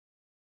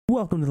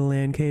Welcome to the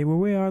Land Cave, where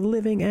we are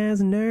living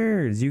as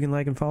nerds. You can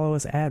like and follow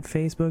us at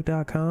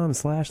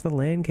facebook.com/the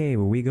Land Cave,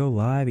 where we go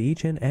live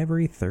each and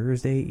every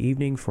Thursday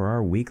evening for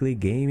our weekly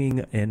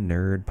gaming and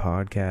nerd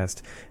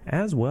podcast,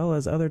 as well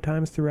as other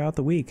times throughout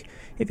the week.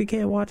 If you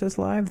can't watch us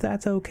live,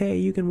 that's okay.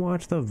 You can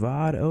watch the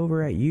VOD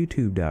over at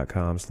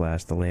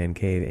youtube.com/the Land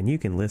Cave, and you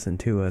can listen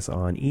to us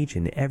on each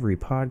and every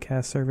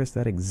podcast service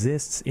that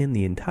exists in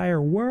the entire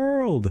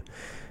world.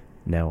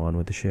 Now on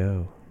with the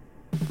show.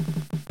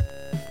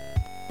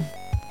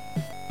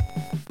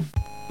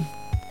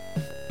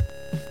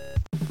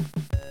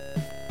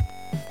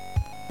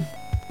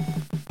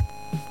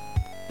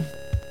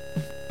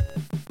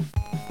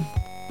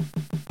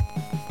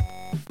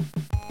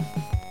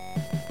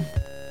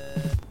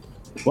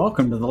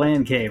 Welcome to the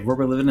Land Cave, where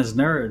we're living as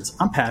nerds.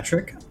 I'm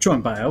Patrick,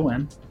 joined by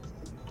Owen.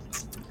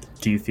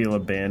 Do you feel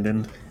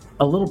abandoned?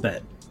 A little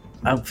bit.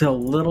 I feel a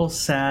little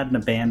sad and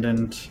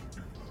abandoned,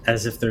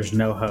 as if there's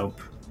no hope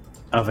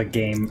of a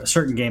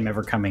certain game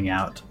ever coming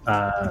out.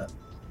 I'm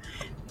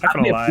not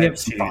gonna lie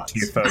to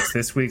you folks.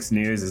 This week's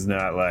news is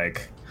not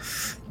like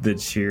the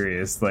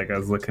cheeriest. Like, I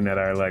was looking at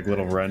our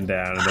little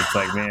rundown, and it's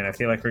like, man, I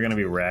feel like we're gonna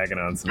be ragging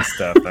on some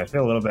stuff. And I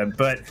feel a little bit,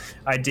 but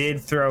I did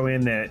throw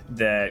in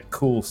that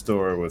cool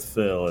story with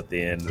Phil at the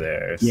end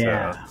there.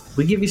 Yeah, so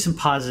we give you some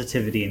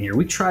positivity in here.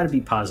 We try to be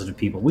positive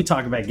people. We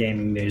talk about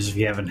gaming news. If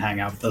you haven't hung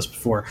out with us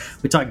before,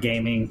 we talk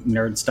gaming,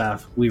 nerd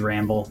stuff. We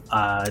ramble,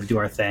 do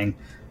our thing.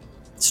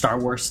 Star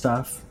Wars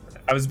stuff.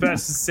 I was about to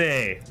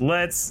say,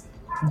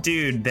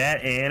 dude,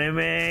 that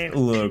anime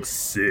looks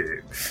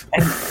sick.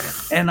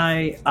 And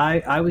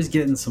I was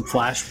getting some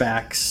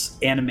flashbacks,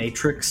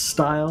 Animatrix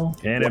style.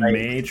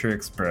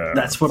 Animatrix, bro.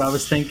 That's what I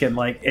was thinking.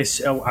 I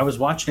was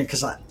watching it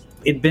because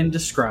it'd been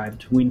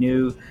described. We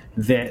knew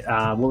that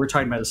what we're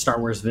talking about is Star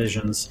Wars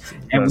Visions,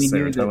 and we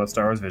knew that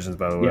Star Wars Visions,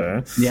 by the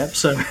way. Yep.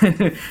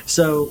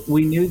 So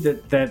we knew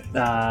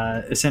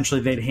that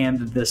essentially they'd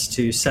handed this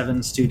to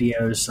seven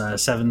studios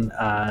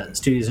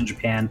in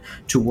Japan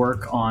to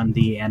work on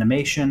the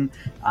animation.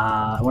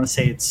 I want to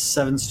say it's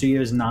 7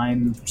 studios,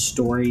 9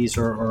 stories,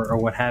 or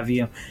what have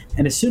you.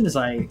 And as soon as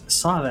I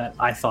saw that,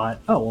 I thought,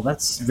 oh well,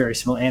 that's very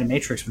similar to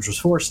Animatrix, which was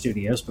 4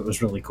 studios, but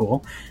was really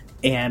cool.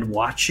 And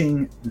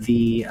watching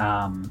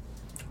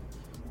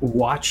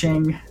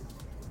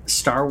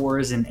Star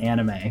Wars in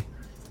anime,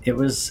 it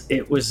was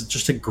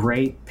just a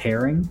great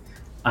pairing.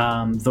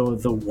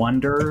 The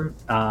wonder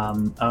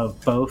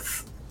of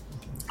both,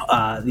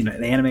 the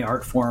anime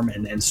art form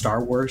and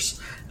Star Wars.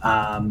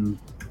 I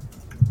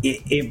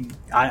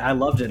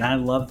loved it. And I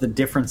love the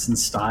difference in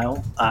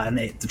style, and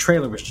the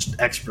trailer was just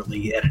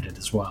expertly edited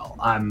as well.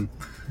 I'm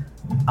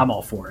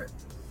all for it.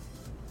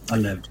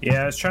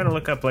 Yeah, I was trying to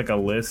look up a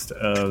list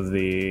of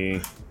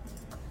the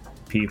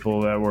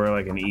people that were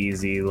an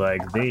easy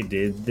they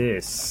did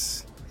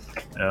this.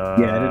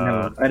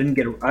 I didn't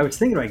get. I was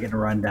thinking about getting a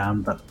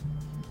rundown, but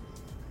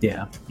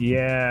yeah,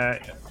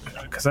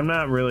 because I'm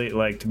not really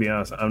to be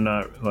honest, I'm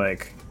not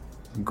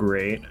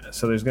great.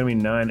 So there's gonna be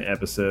 9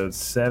 episodes,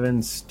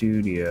 7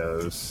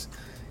 studios.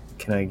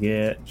 Can I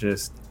get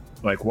just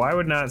why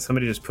would not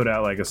somebody just put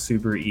out a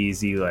super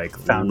easy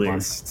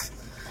list?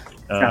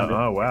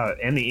 Oh wow!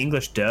 And the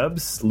English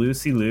dubs: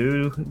 Lucy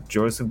Liu,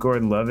 Joseph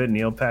Gordon-Levitt,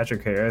 Neil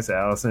Patrick Harris,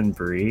 Allison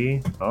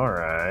Brie. All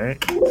right,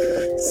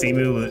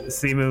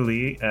 Simu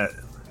Lee.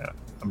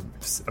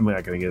 I'm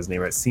not gonna get his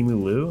name right.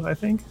 Simu Liu, I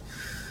think.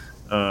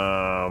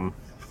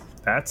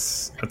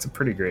 That's a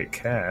pretty great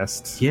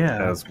cast.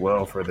 Yeah. As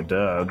well for the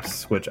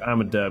dubs, which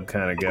I'm a dub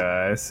kind of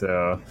guy,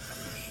 so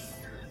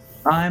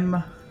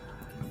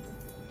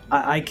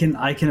I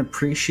can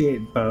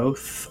appreciate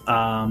both.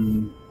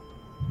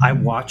 I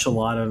watch a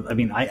lot of.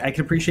 I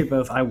can appreciate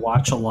both. I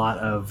watch a lot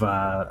of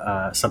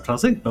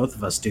subtitles. I think both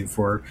of us do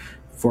for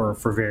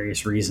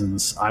various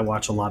reasons. I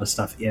watch a lot of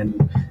stuff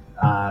in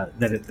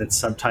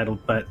that's subtitled,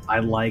 but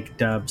I like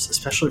dubs,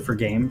 especially for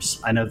games.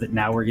 I know that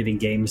now we're getting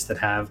games that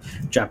have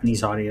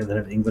Japanese audio, that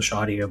have English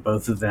audio,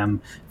 both of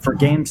them. For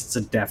games, it's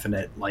a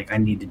definite I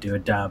need to do a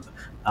dub.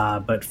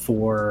 But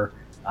for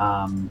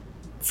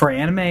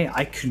anime,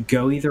 I could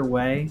go either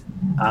way.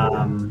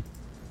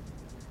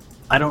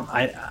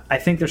 I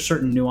think there's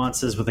certain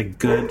nuances with a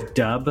good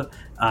dub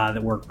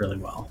that work really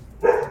well.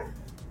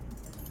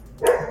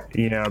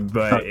 Yeah,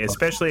 but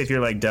especially if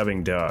you're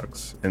dubbing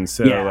dogs, and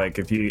so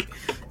if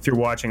you're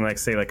watching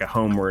say a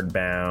Homeward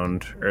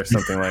Bound or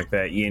something like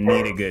that, you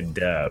need a good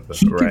dub,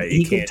 right?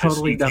 You can't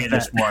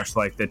just watch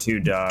the 2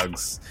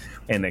 dogs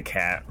and the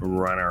cat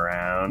run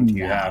around.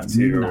 You have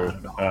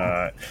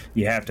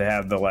to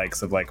have the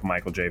likes of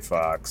Michael J.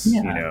 Fox.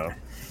 Yeah.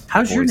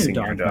 How's your new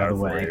dog, by the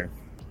way?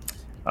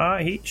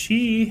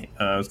 She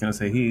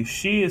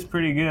is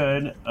pretty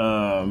good.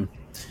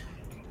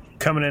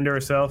 Coming into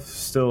herself,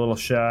 still a little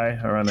shy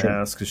around the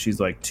house because she's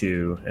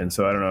 2, and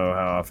so I don't know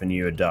how often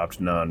you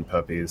adopt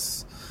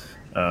non-puppies.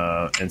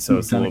 And so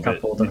it's a little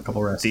bit done a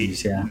couple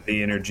rescues.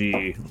 The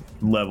energy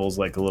levels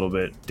like a little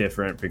bit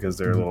different because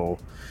they're a little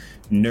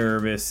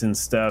nervous and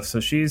stuff. So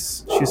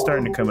she's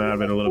starting to come out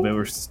of it a little bit.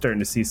 We're starting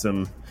to see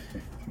some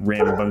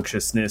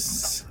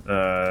rambunctiousness,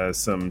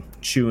 some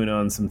chewing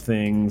on some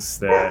things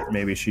that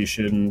maybe she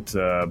shouldn't.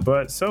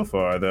 But so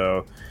far,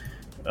 though,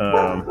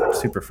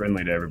 super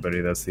friendly to everybody.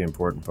 That's the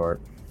important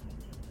part.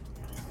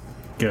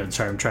 Good.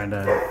 Sorry, I'm trying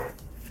to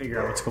figure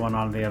out what's going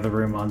on in the other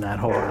room on that.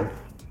 Hold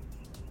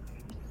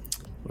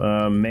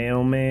on.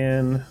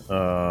 Mailman,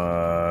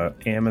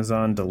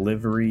 Amazon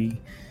delivery.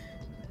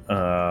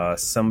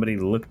 Somebody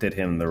looked at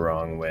him the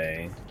wrong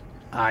way.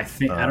 I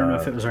don't know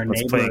if it was our neighbor.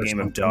 Let's play a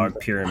game of Dog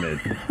Pyramid.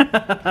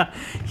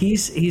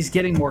 He's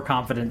getting more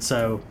confident.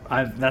 So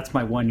that's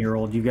my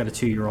 1-year-old. You got a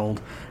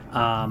 2-year-old.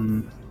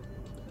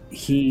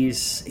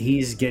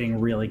 He's getting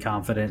really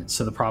confident.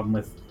 So the problem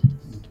with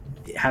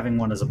having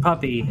one as a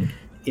puppy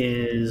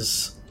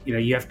is,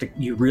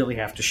 you really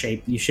have to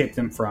shape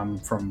them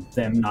from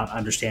them not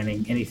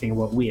understanding anything of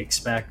what we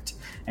expect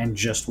and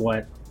just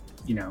what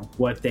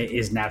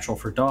is natural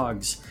for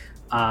dogs.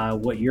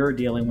 What you're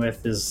dealing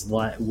with is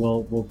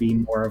will be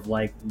more of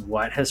like,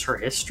 what has her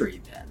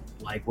history been?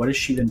 Like, what has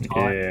she been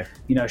taught? Yeah.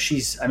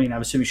 I'm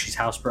assuming she's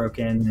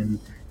housebroken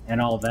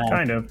and all of that.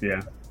 Kind of,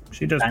 yeah.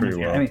 She does pretty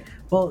well.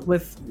 Well,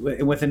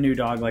 with a new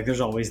dog, like,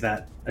 there's always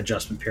that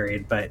adjustment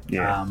period. But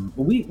yeah.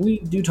 We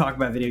do talk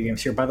about video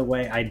games here. By the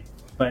way,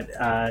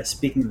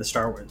 speaking of the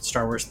Star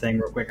Wars thing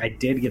real quick, I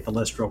did get the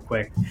list real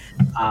quick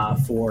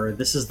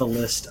this is the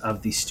list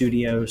of the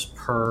studios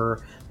per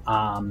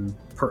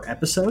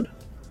episode.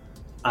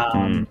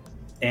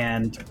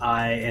 And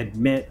I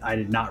admit I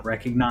did not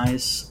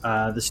recognize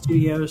the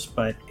studios,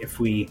 but if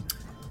we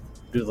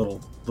do a little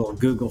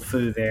Google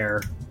foo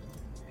there,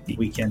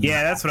 we can.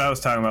 Yeah, that's what I was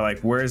talking about. Like,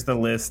 where's the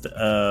list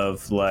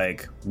of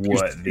like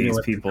what these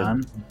people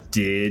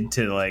did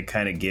to like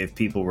kind of give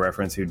people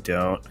reference who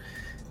don't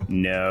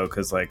know?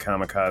 Because like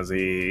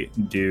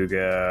Kamikaze,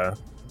 Duga,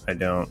 I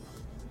don't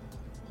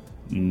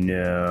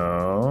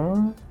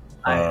know.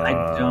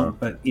 I don't,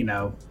 but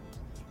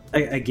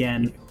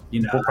again.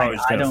 We're probably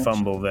just going to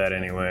fumble that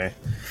anyway.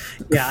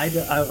 Yeah, I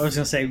was going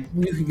to say,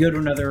 we could go to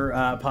another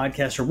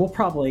podcast, or we'll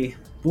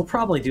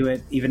probably do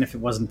it even if it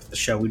wasn't the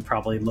show. We'd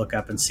probably look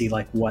up and see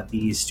like what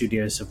these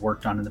studios have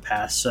worked on in the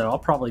past. So I'll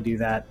probably do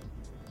that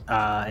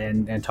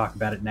and talk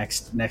about it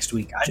next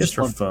week. Just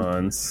for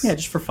funs. Yeah,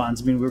 just for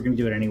funs. I mean, we were going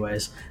to do it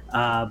anyways.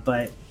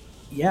 But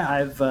yeah,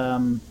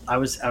 I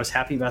was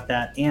happy about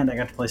that, and I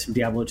got to play some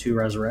Diablo 2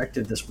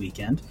 Resurrected this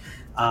weekend.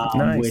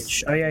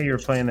 Nice. You were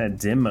playing that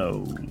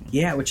demo.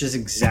 Yeah, which is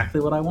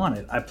exactly what I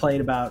wanted. I played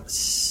about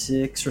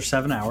 6 or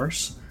 7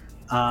 hours,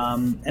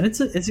 and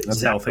it's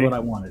exactly what I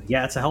wanted.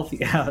 Yeah, it's a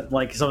healthy. So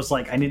I was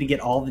like, I need to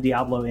get all the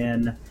Diablo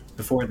in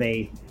before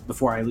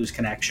I lose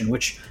connection.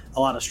 Which a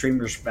lot of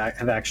streamers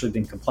have actually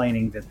been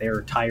complaining that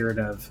they're tired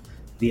of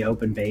the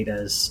open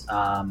betas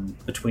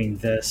between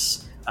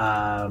this.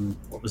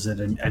 What was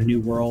it? A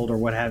New World or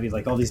what have you?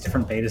 Like all these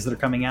different betas that are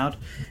coming out,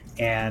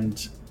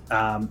 and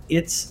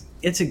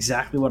it's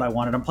exactly what I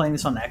wanted. I'm playing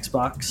this on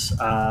Xbox,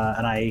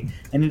 and I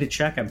need to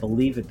check. I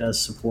believe it does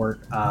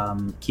support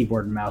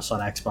keyboard and mouse on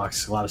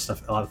Xbox. A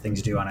lot of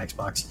things do on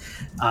Xbox.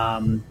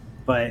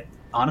 But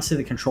honestly,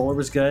 the controller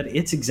was good.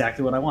 It's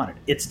exactly what I wanted.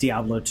 It's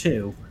Diablo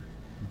 2,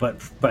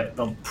 but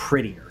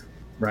prettier,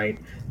 right?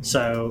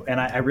 So, and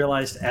I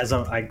realized as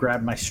I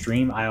grabbed my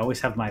stream, I always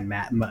have my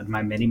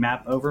mini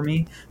map over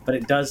me, but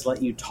it does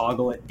let you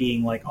toggle it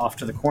being like off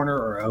to the corner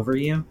or over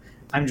you.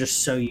 I'm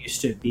just so used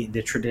to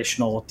the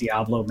traditional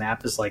Diablo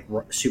map is like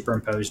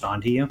superimposed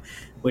onto you,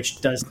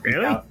 which does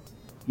really.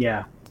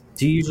 Yeah.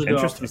 Do you usually do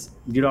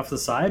it off the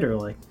side or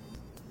like?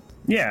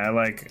 Yeah,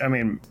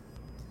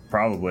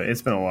 probably.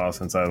 It's been a while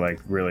since I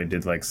like really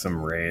did like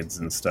some raids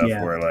and stuff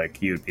where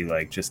like you'd be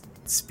like just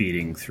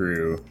speeding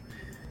through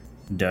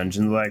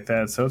dungeons like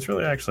that. So it's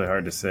really actually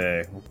hard to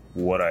say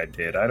what I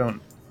did. I don't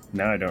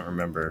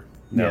remember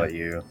now that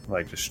you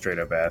like just straight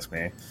up ask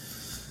me.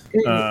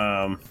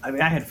 I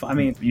had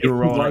fun. You were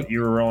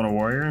rolling a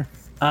warrior.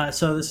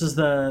 So this is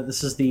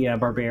the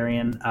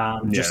barbarian.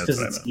 Just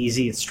because it's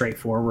easy, it's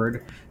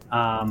straightforward.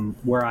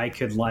 Where I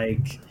could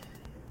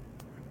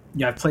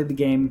I've played the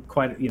game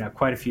quite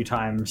a few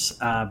times,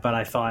 but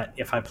I thought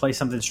if I play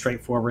something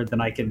straightforward,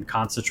 then I can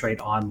concentrate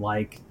on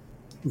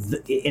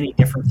any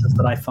differences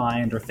that I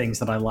find or things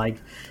that I like.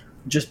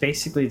 Just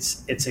basically,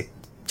 it's a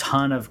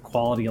ton of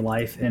quality of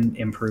life and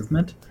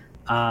improvement.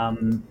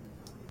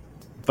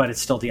 But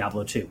it's still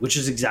Diablo 2, which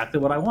is exactly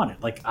what I wanted.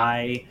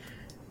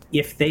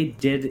 If they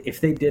did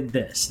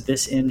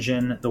this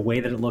engine, the way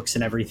that it looks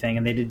and everything,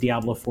 and they did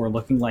Diablo 4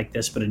 looking like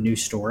this, but a new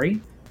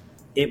story,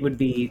 it would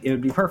be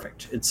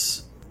perfect.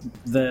 It's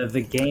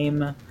the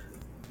game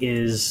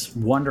is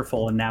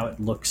wonderful, and now it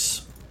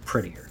looks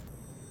prettier.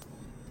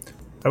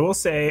 I will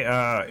say,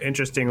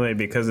 interestingly,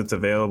 because it's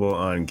available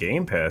on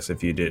Game Pass,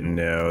 if you didn't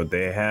know,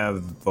 they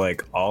have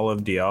all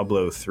of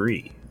Diablo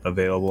 3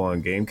 available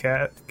on Game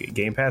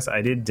Pass.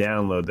 I did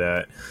download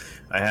that.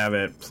 I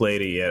haven't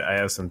played it yet. I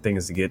have some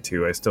things to get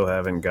to. I still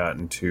haven't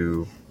gotten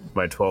to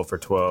my 12 for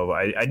 12.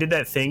 I did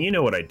that thing. You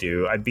know what I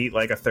do? I beat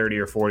like a 30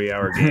 or 40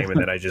 hour game and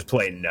then I just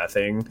play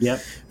nothing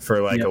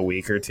for like a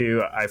week or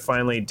two. I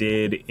finally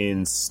did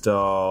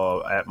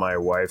install at my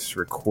wife's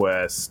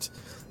request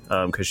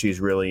because she's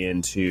really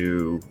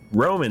into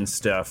Roman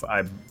stuff.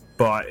 I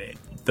bought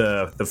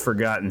the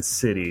Forgotten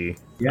City.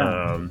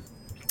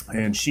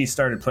 And she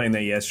started playing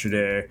that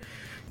yesterday.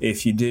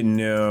 If you didn't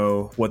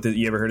know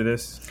you ever heard of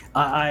this?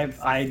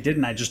 I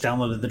didn't. I just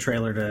downloaded the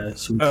trailer to.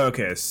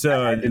 Okay,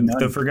 so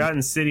the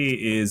Forgotten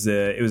City is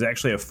it was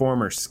actually a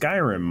former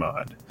Skyrim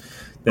mod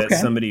that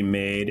somebody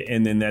made,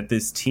 and then that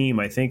this team,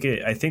 I think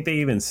they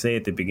even say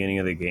at the beginning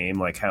of the game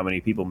like how many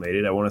people made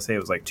it. I want to say it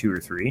was like 2 or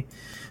 3.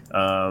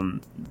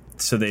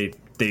 So they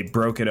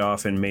broke it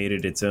off and made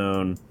it its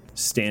own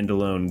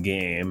standalone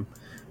game.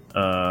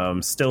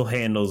 Still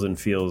handles and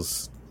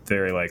feels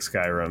very like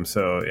Skyrim,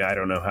 so I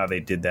don't know how they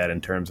did that in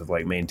terms of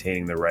like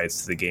maintaining the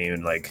rights to the game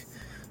and like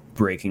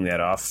breaking that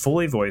off.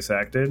 Fully voice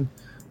acted,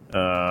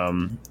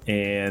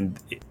 and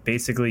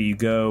basically you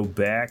go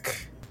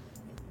back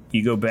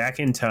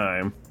in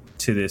time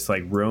to this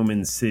like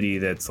Roman city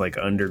that's like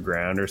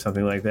underground or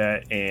something like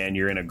that, and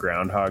you're in a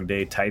Groundhog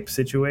Day type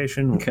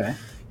situation.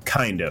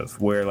 Kind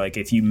of, where like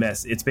if you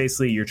it's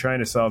basically you're trying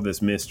to solve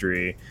this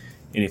mystery,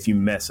 and if you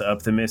mess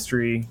up the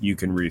mystery, you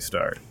can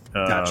restart.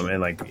 Gotcha.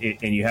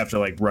 And you have to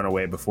like run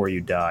away before you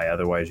die.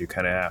 Otherwise, you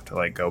kind of have to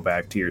like go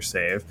back to your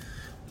save.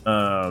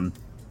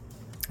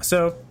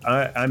 So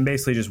I'm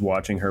basically just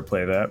watching her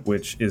play that,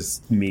 which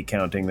is me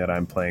counting that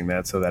I'm playing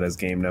that. So that is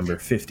game number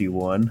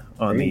 51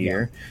 on the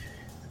year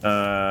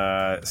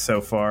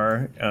so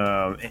far.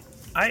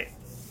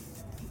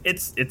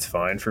 It's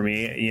fine for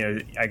me. You know,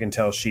 I can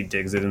tell she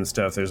digs it and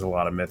stuff. There's a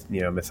lot of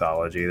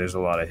mythology. There's a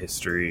lot of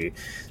history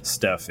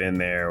stuff in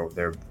there.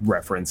 They're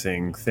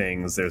referencing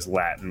things. There's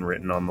Latin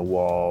written on the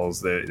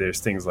walls. There's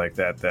things like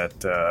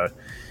that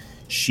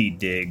she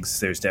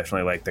digs. There's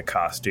definitely like the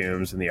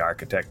costumes and the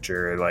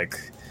architecture, like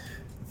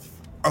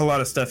a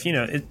lot of stuff. You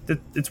know,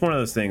 it's one of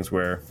those things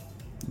where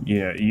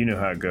you know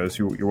how it goes.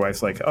 Your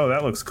wife's like, "Oh,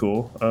 that looks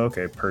cool. Oh,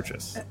 okay,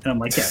 purchase." And I'm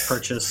like, "Yeah,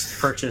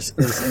 purchase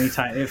is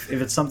anytime if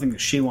it's something that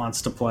she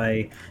wants to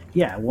play,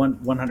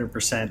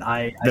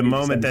 100%." The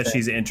moment that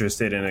she's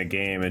interested in a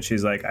game and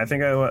she's like, "I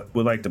think I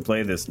would like to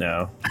play this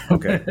now."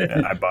 Okay,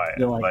 I buy it.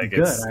 You're like,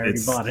 good, I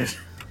already bought it.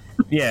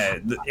 Yeah,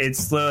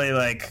 it's literally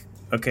like,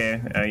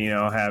 okay,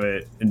 I'll have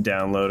it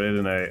downloaded,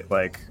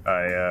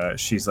 and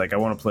she's like, I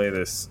want to play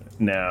this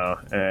now,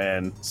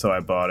 and so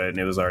I bought it, and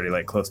it was already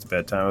like close to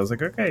bedtime. I was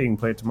like, okay, you can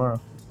play it tomorrow.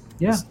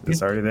 Yeah,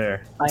 it's already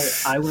there.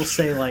 I will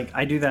say, like,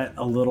 I do that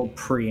a little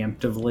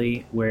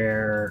preemptively,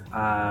 where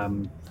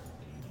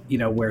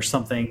where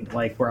something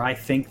like where I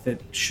think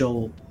that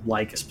she'll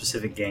like a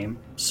specific game,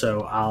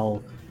 so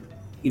I'll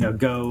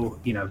go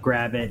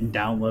grab it and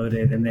download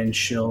it, and then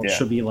she'll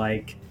be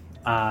like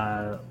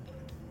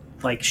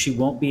she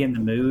won't be in the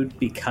mood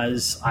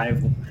because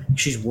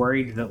she's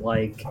worried that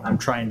like I'm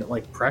trying to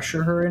like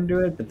pressure her into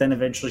it, but then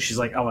eventually she's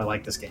like, oh, I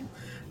like this game.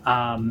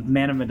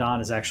 Man of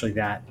Medan is actually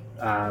that.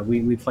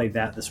 We played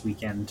that this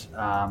weekend,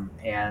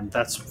 and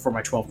that's for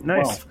my 12 for 12.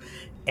 Nice.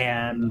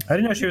 And I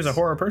didn't know she was a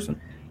horror person.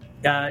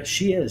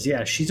 She is,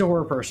 yeah, she's a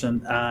horror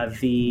person.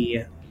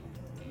 She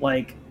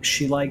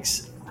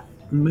likes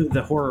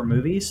the horror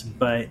movies,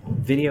 but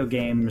video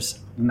games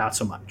not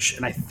so much.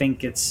 And I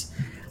think it's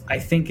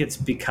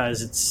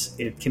because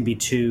it can be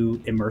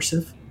too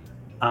immersive.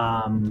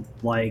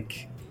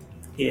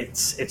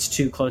 It's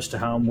too close to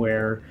home,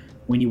 where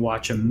when you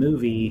watch a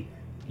movie,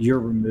 you're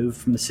removed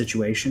from the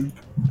situation,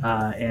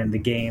 and the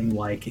game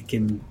it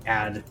can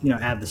add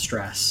the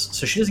stress.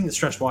 So she doesn't get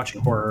stressed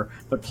watching horror,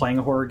 but playing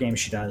a horror game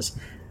she does.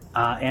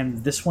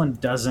 And this one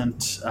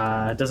doesn't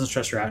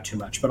stress her out too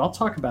much. But I'll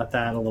talk about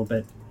that a little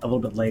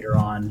bit later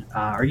on.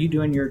 Are you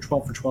doing your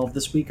 12 for 12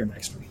 this week or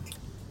next week?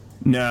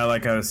 No,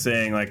 like I was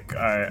saying, I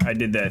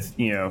did that.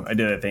 I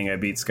did that thing. I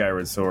beat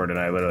Skyward Sword, and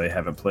I literally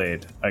haven't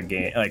played a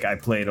game. Like I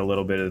played a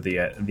little bit of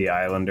the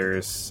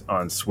Islanders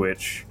on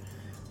Switch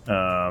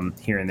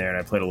here and there, and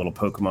I played a little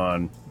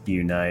Pokemon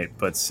Unite.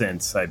 But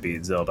since I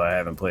beat Zelda, I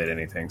haven't played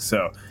anything.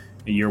 So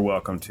you're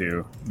welcome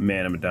to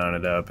Man of Medan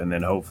it up, and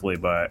then hopefully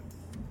by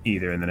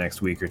either in the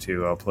next week or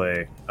two, I'll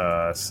play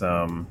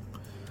some.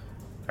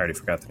 I already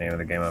forgot the name of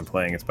the game I'm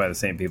playing. It's by the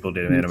same people who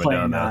did Man of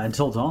Medan.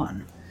 Until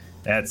Dawn.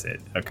 That's it.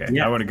 Okay,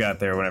 yeah. I would have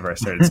got there whenever I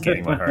started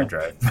scanning my hard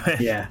drive.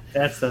 Yeah,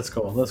 that's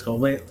cool. That's cool.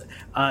 Wait,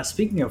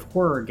 speaking of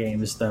horror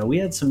games, though, we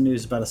had some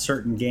news about a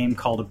certain game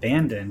called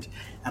Abandoned,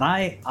 and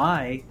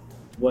I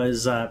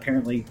was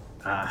apparently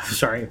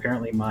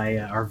my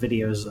our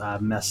video's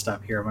messed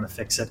up here. I'm going to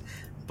fix it.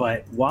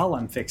 But while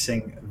I'm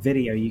fixing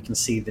video, you can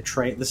see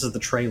this is the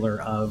trailer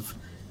of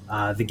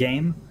the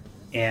game,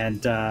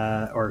 and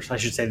or I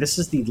should say, this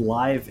is the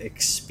live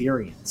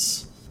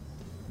experience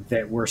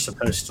that we're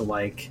supposed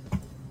to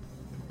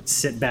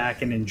sit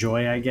back and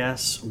enjoy, I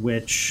guess,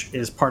 which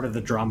is part of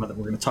the drama that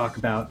we're going to talk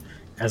about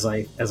as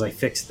I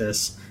fix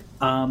this.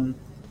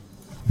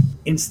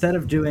 Instead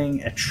of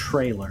doing a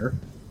trailer,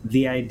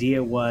 the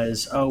idea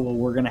was,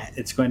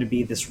 it's going to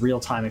be this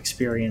real-time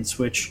experience,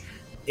 which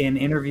in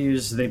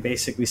interviews, they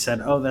basically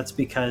said, "Oh, that's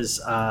because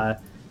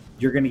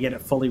you're going to get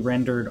it fully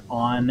rendered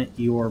on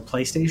your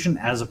PlayStation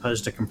as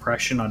opposed to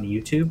compression on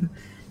YouTube."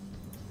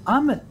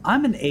 I'm an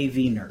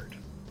AV nerd.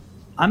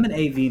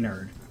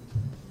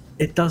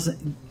 It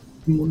doesn't.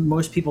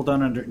 Most people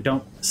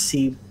don't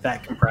see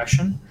that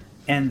compression,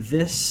 and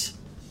this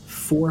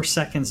 4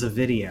 seconds of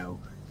video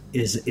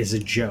is a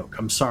joke.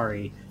 I'm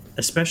sorry,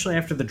 especially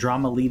after the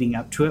drama leading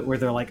up to it, where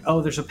they're like,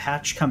 "Oh, there's a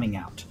patch coming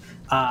out.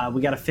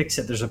 We got to fix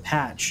it. There's a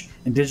patch."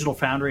 And Digital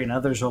Foundry and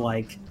others are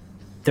like,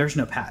 "There's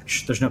no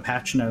patch. There's no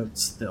patch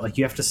notes. Like,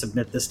 you have to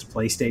submit this to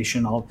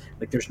PlayStation.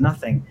 There's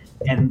nothing."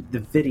 And the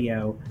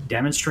video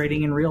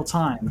demonstrating in real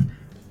time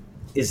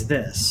is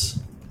this.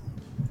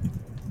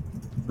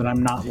 But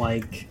I'm not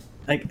like.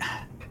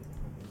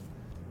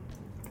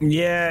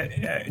 Yeah.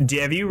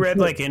 Have you read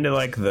into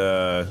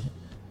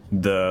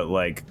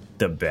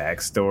the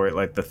backstory,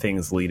 like the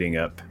things leading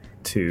up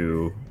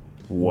to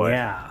what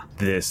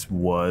this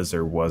was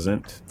or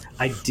wasn't?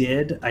 I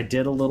did a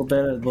little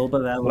bit of that, a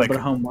little bit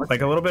of homework.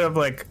 Like a little bit of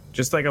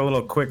just a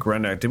little quick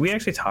rundown. Did we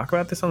actually talk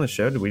about this on the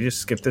show? Did we just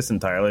skip this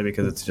entirely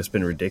because it's just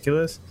been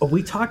ridiculous?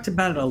 We talked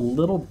about it a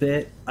little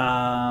bit.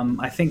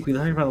 I think we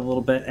talked about it a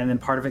little bit, and then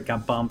part of it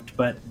got bumped.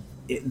 But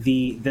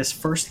this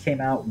first came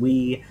out.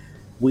 The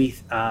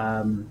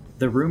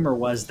rumor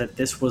was that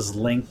this was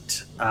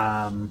linked.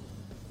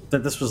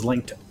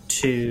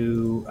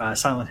 To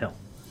Silent Hill,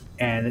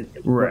 and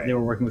they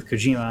were working with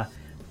Kojima,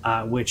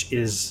 which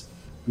is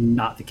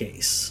not the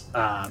case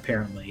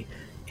apparently.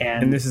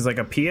 And this is like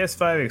a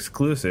PS5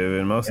 exclusive,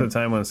 and most of the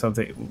time when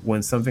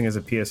something is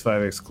a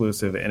PS5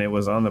 exclusive and it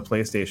was on the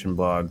PlayStation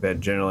blog,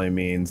 that generally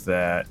means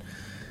that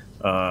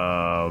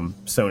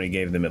Sony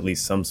gave them at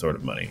least some sort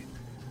of money.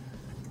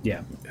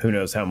 Yeah, who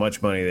knows how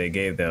much money they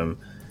gave them.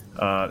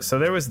 So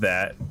there was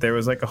that. There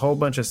was a whole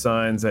bunch of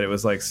signs that it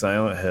was like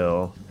Silent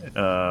Hill,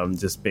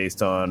 just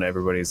based on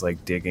everybody's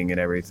digging and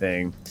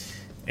everything.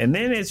 And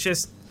then it's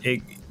just,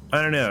 I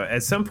don't know.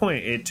 At some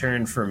point, it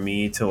turned for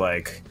me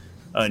to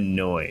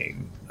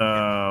annoying.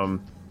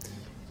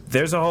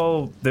 There's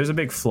a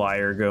big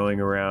flyer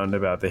going around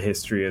about the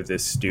history of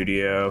this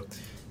studio.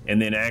 And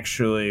then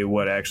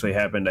what actually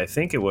happened, I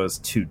think it was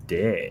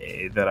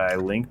today that I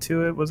linked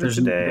to it. Was it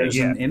today? There's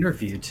an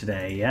interview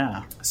today,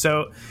 yeah.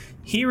 So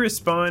he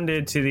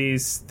responded to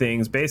these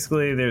things.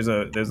 Basically, there's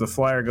a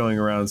flyer going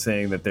around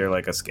saying that they're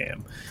like a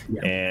scam,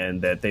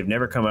 and that they've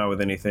never come out with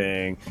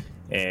anything,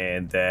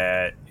 and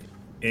that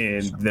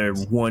their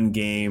one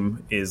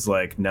game is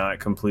not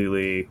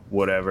completely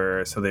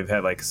whatever. So they've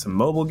had some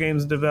mobile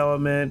games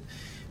development,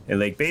 and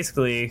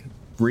basically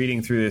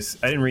reading through this,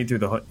 I didn't read through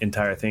the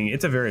entire thing.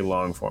 It's a very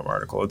long form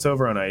article. It's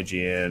over on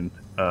IGN.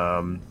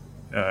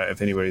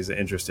 If anybody's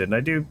interested, and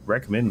I do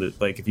recommend it.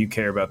 If you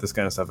care about this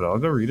kind of stuff at all,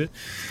 go read it.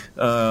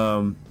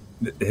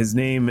 His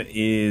name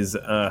is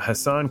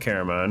Hassan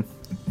Karaman,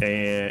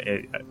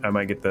 and I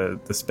might get the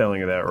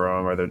spelling of that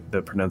wrong, or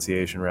the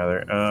pronunciation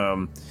rather.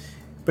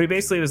 But he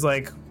basically was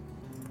like,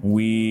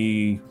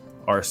 we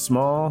are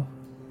small,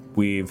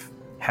 we've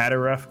had a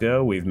rough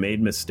go, we've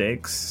made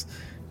mistakes.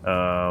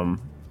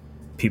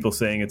 People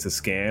saying it's a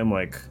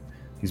scam,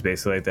 he's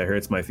basically that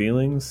hurts my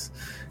feelings.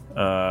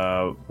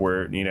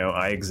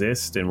 I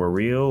exist and we're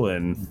real,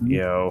 and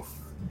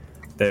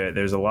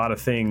there's a lot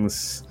of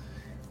things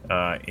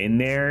in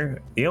there.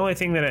 The only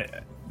thing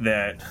that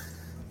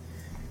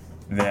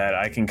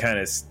I can kind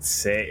of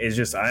say is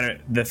just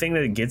the thing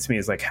that gets me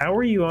is how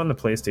are you on the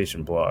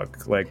PlayStation blog?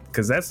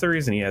 Because that's the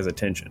reason he has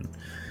attention.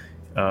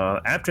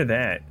 After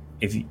that,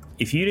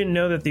 if you didn't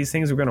know that these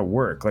things were going to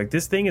work,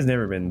 this thing has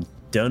never been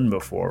done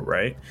before,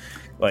 right?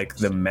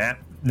 The map.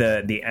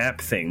 The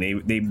app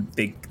thing,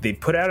 they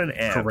put out an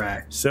app.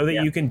 Correct. So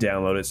that you can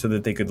download it, so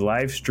that they could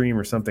live stream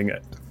or something,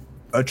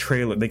 a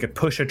trailer. They could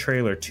push a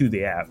trailer to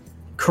the app.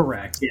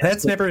 Correct. Yes.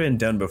 That's never been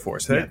done before.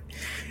 So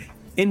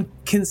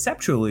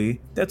conceptually,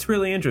 that's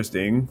really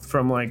interesting.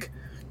 From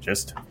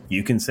just,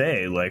 you can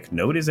say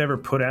nobody's ever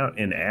put out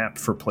an app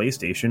for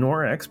PlayStation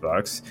or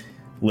Xbox,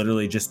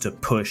 literally just to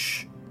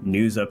push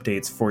news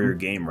updates for your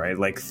game, right?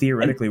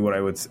 Theoretically, what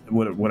I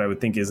would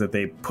think is that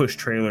they push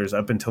trailers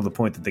up until the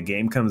point that the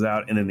game comes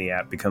out, and then the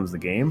app becomes the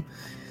game.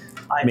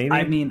 I'm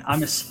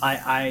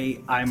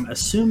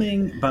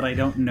assuming, but I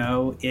don't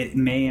know. It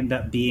may end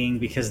up being,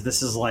 because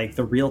this is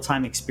the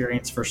real-time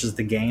experience versus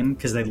the game,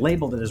 because they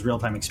labeled it as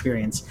real-time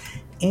experience.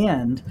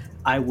 And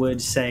I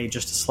would say,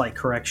 just a slight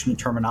correction in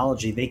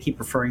terminology, they keep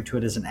referring to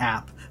it as an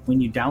app. When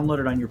you download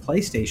it on your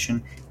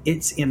PlayStation,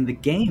 it's in the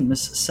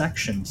games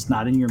sections,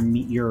 not in your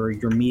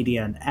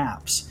media and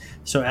apps.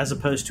 So as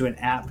opposed to an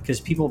app, because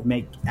people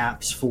make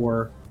apps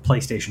for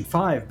PlayStation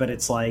 5, but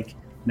it's like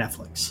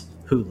Netflix,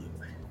 Hulu,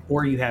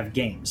 or you have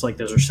games,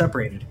 those are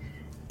separated.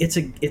 It's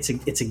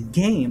a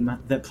game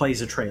that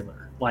plays a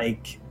trailer,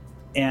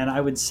 and I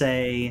would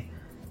say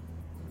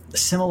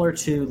similar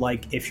to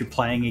if you're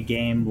playing a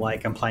game,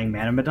 I'm playing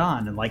Man of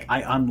Medan, and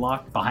I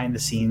unlock behind the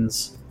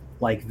scenes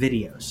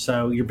videos.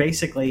 So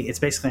it's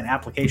basically an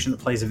application that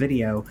plays a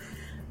video,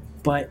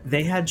 but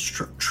they had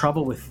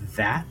trouble with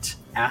that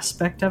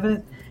aspect of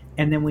it.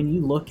 And then when you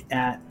look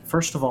at,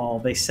 first of all,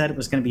 they said it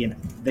was going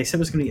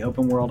to be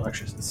open world.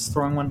 Actually, this is the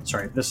wrong one.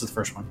 Sorry, this is the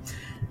first one.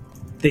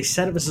 They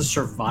said it was a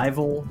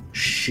survival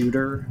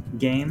shooter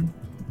game.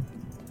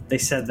 They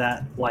said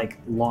that like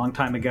long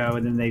time ago,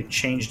 and then they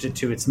changed it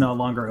to it's no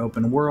longer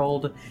open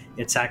world.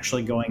 It's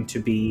actually going to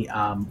be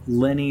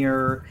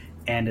linear,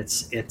 and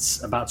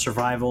it's about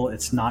survival.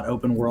 It's not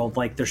open world.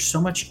 Like there's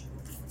so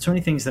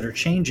many things that are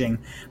changing.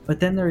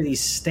 But then there are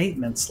these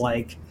statements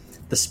like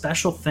the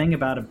special thing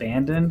about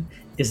Abandoned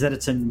is that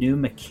it's a new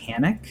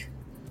mechanic,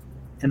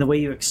 and the way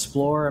you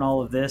explore and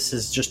all of this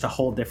is just a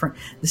whole different.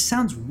 This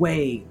sounds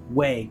way,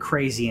 way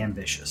crazy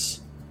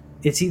ambitious.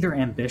 It's either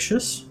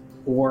ambitious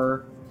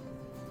or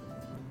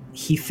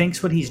he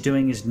thinks what he's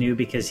doing is new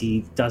because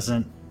he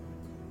doesn't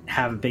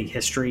have a big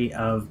history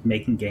of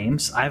making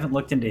games. I haven't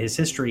looked into his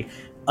history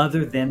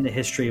other than the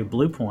history of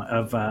Blue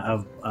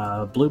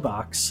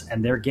Box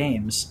and their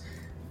games.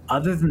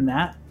 Other than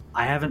that,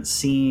 I haven't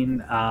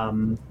seen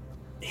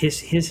his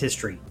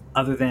history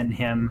other than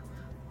him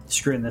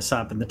screwing this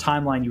up. And the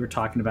timeline you were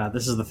talking about,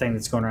 this is the thing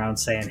that's going around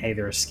saying, hey,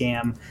 they're a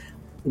scam.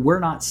 We're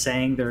not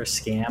saying they're a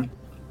scam.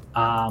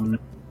 I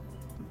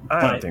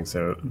don't think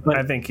so. But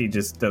I think he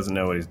just doesn't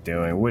know what he's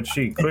doing, which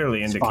he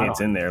clearly indicates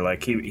in there.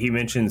 Like he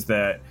mentions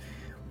that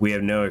we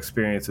have no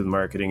experience with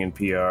marketing and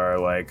PR.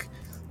 Like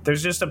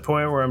there's just a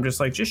point where I'm just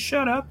like, just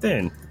shut up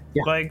then.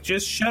 Yeah. Like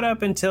just shut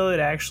up until it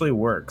actually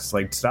works.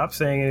 Like stop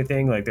saying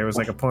anything. Like there was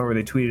like a point where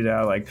they tweeted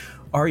out like,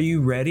 are you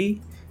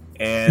ready?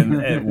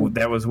 And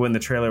that was when the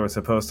trailer was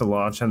supposed to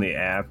launch on the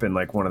app, and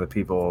like one of the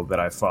people that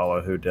I follow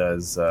who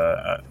does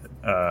a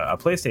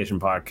PlayStation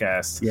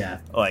podcast,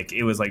 like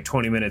it was like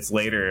 20 minutes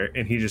later,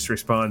 and he just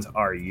responds,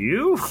 "Are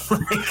you?"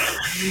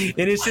 And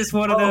it's just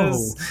one of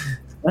those.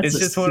 It's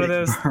just one of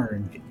those.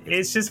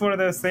 It's just one of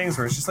those things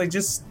where it's just like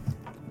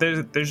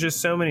there's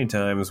just so many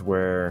times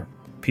where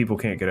people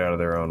can't get out of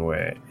their own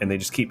way, and they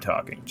just keep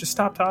talking. Just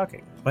stop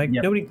talking. Like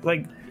nobody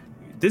like.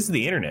 This is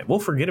the internet. We'll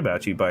forget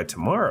about you by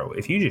tomorrow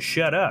if you just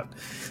shut up.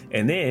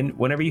 And then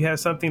whenever you have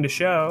something to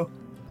show,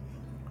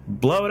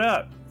 blow it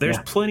up. There's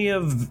plenty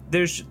of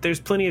there's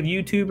plenty of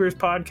YouTubers,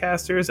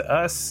 podcasters,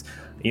 us.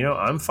 You know,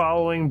 I'm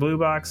following Blue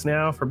Box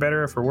now for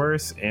better or for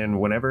worse. And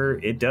whenever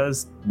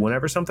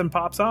something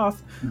pops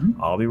off,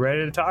 I'll be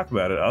ready to talk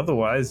about it.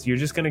 Otherwise, you're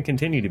just going to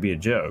continue to be a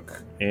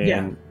joke.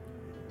 And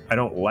I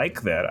don't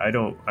like that.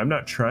 I'm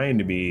not trying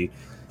to be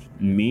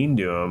mean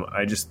to him.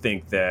 I just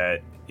think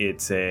that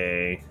it's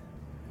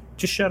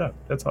just shut up.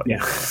 That's all.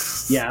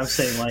 I would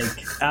say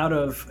like out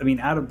of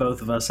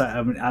both of us,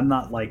 I'm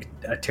not like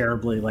a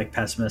terribly like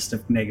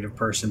pessimistic, negative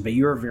person, but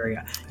you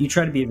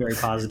try to be a very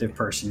positive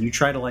person. You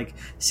try to like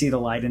see the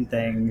light in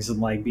things and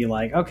like be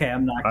like, okay,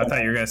 I'm not. I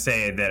thought you were gonna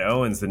say that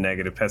Owen's the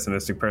negative,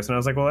 pessimistic person. I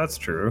was like, well, that's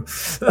true.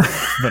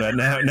 But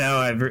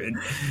now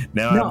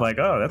I'm like,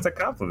 oh, that's a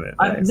compliment.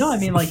 Nice. No, I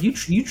mean like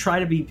you try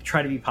to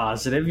be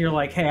positive. You're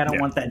like, hey, I don't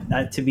want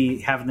that to be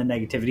having the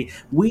negativity.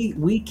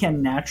 We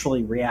can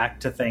naturally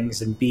react to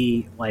things and be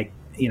like,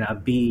 you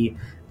know,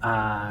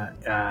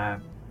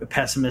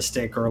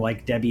 pessimistic or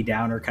like Debbie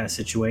Downer kind of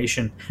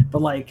situation, but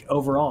like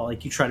overall,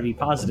 like you try to be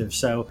positive.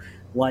 So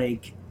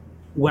like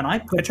when I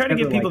try to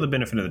give people the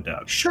benefit of the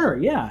doubt. Sure,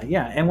 yeah.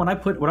 And when I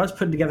was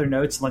putting together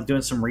notes and like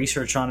doing some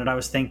research on it, I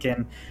was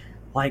thinking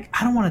like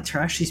I don't want to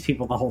trash these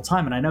people the whole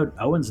time, and I know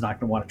Owen's not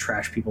going to want to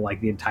trash people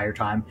like the entire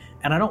time,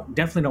 and I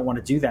definitely don't want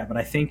to do that. But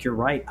I think you're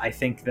right. I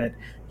think that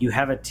you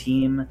have a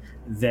team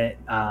that.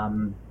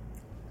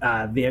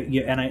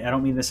 And I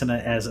don't mean this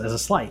as a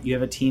slight. You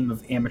have a team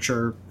of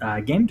amateur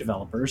game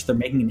developers. They're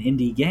making an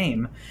indie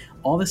game.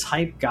 All this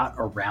hype got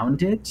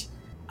around it,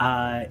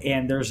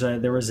 and there was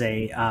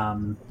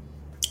a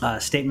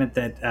statement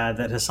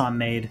that Hassan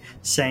made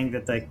saying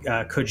that the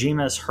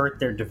Kojima's hurt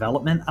their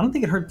development. I don't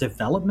think it hurt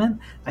development.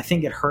 I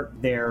think it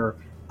hurt their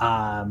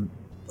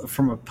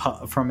from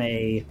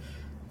a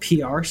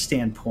PR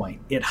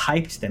standpoint. It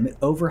hyped them, it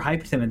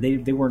overhyped them, and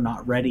they were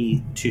not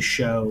ready to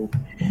show.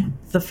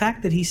 The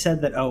fact that he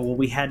said that, oh well,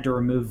 we had to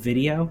remove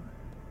video.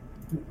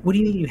 What do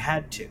you mean you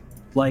had to?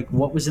 Like,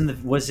 what was in the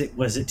was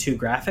it too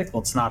graphic?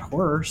 Well, it's not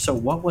horror. So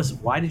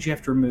why did you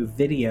have to remove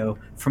video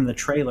from the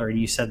trailer? And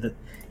you said that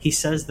he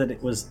says that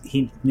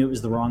he knew it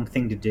was the wrong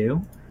thing to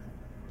do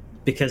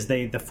because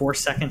the 4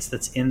 seconds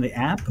that's in the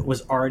app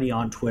was already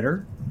on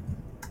Twitter.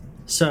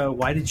 So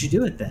why did you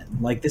do it then?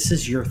 Like, this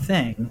is your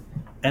thing.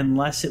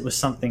 Unless it was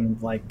something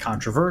like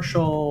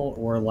controversial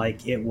or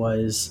like it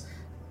was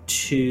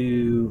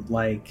too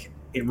like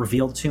it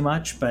revealed too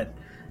much, but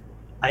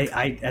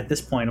I at this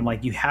point I'm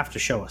like, you have to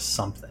show us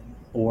something,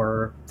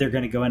 or they're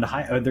going to go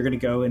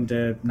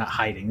into not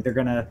hiding. They're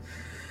going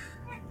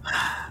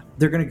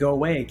to go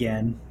away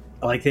again,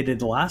 like they did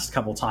the last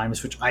couple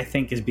times, which I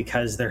think is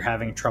because they're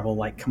having trouble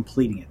like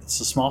completing it. It's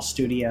a small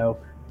studio.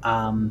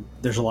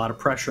 There's a lot of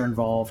pressure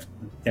involved.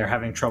 They're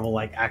having trouble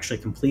like actually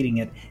completing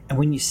it. And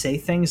when you say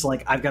things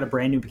like, I've got a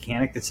brand new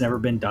mechanic that's never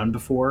been done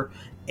before,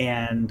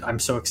 and I'm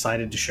so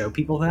excited to show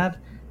people that.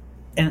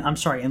 And I'm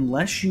sorry,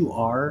 unless you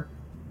are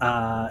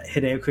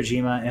Hideo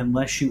Kojima,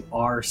 unless you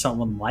are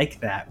someone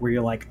like that, where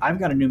you're like, I've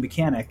got a new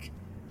mechanic,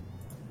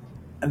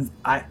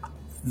 I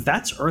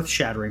that's earth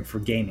shattering for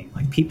gaming.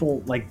 Like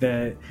people like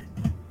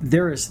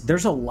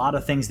there's a lot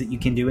of things that you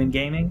can do in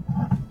gaming,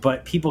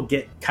 but people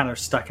get kind of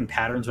stuck in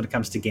patterns when it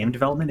comes to game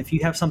development. If you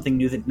have something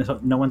new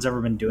that no one's ever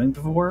been doing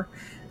before,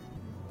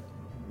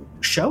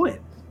 show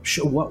it.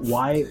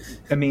 Why?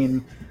 I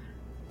mean,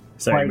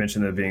 so you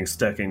mentioned that being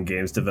stuck in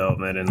games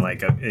development, and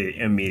like it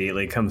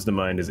immediately comes to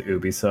mind is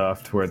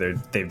Ubisoft, where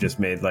they've just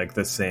made like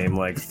the same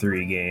like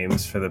 3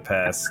 games for the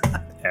past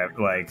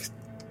like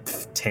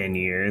 10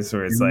 years,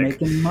 where it's like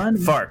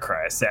Far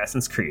Cry,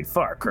 Assassin's Creed,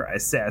 Far Cry,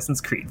 Assassin's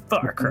Creed,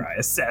 Far Cry,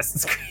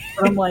 Assassin's Creed.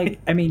 But I'm like,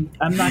 I mean,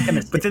 I'm not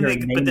going to. But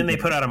then they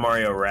put out a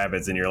Mario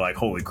Rabbids, and you're like,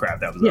 holy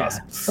crap, that was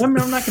awesome.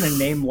 But I'm not going to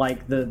name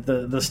like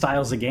the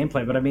styles of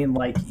gameplay, but I mean,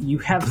 like you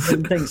have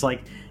certain things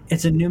like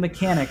it's a new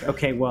mechanic.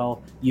 Okay,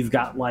 well, you've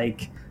got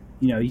like,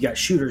 you got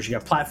shooters, you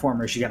got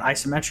platformers, you got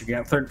isometric, you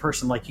got third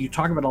person. Like you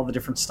talk about all the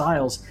different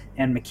styles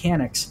and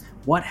mechanics.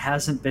 What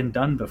hasn't been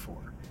done before?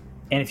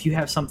 And if you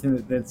have something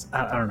that's,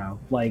 I don't know,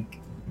 like,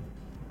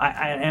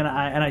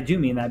 I do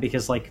mean that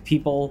because like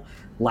people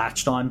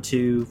latched on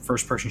to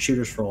first person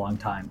shooters for a long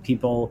time.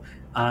 People,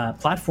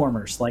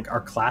 platformers like are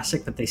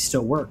classic, but they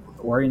still work.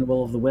 Ori and the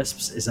Will of the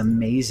Wisps is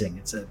amazing.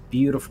 It's a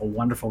beautiful,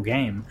 wonderful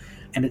game,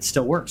 and it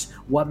still works.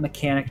 What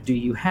mechanic do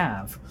you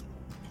have?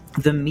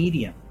 The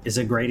Medium is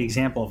a great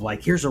example of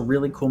like, here's a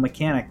really cool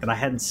mechanic that I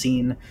hadn't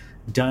seen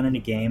done in a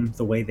game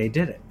the way they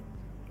did it.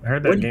 I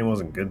heard that game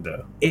wasn't good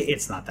though.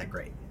 It's not that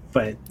great.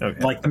 But okay.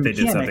 Like they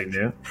did something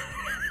new.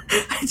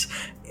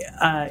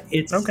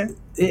 It's okay.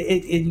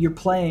 You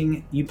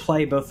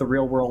play both the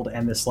real world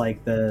and this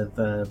like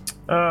the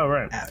oh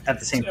right at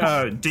the same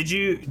time. Did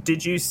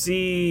you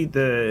see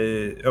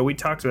we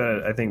talked about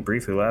it I think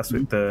briefly last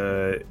week,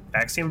 the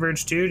Axiom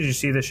Verge 2? Did you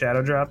see the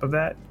shadow drop of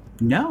that?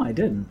 No, I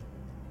didn't.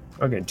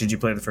 Okay, did you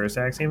play the first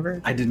Axiom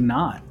Verge? I did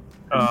not.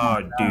 Oh,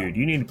 dude,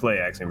 you need to play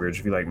Axiom Verge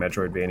if you like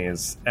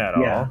Metroidvanias at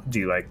all. Do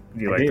you like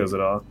those at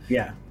all?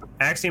 Yeah.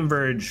 Axiom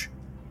Verge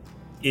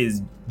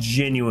is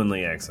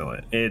genuinely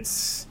excellent.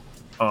 It's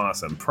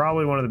awesome.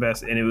 Probably one of the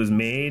best. And it was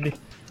made,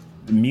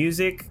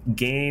 music,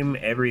 game,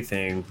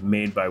 everything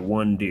made by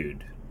one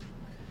dude.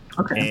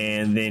 Okay.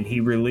 And then he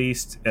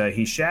released,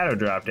 he shadow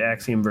dropped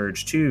Axiom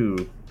Verge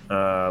 2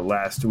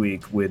 last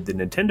week with the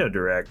Nintendo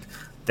Direct.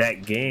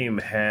 That game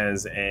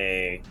has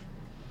a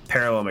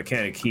parallel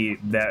mechanic.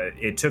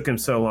 It took him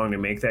so long to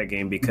make that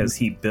game because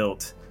he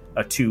built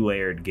a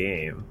 2-layered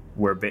game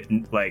where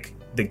like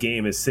the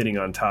game is sitting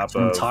on top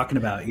of talking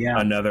about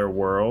another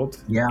world,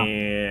 yeah,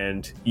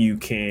 and you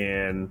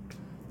can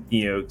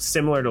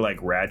similar to like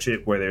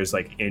Ratchet, where there's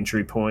like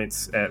entry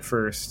points at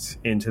first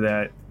into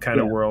that kind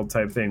of world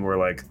type thing, where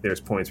like there's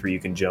points where you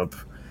can jump,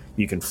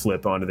 you can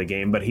flip onto the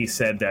game. But he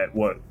said that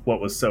what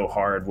was so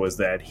hard was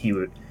that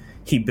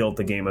he built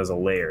the game as a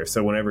layer,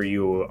 so whenever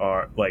you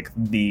are like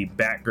the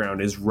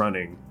background is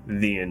running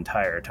the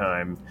entire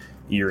time,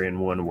 you're in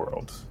one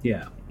world.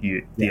 Yeah.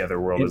 The other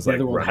world is like the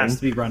other world running. has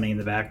to be running in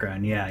the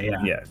background.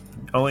 Yeah.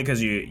 Only because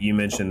you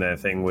mentioned that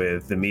thing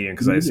with the Medium,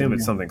 because I assume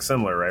it's something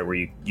similar, right?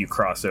 Where you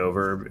cross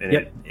over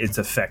and it's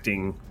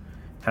affecting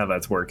how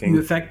that's working. You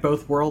affect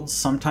both worlds.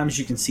 Sometimes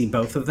you can see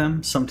both of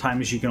them.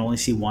 Sometimes you can only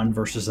see one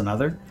versus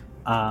another.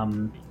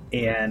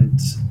 And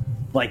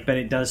like, but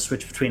it does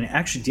switch between.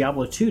 Actually,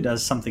 Diablo 2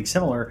 does something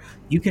similar.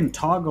 You can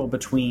toggle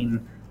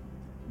between.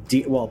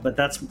 But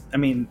that's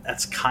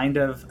kind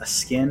of a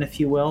skin, if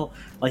you will.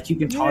 Like you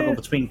can toggle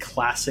between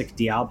classic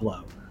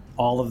Diablo.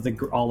 All of the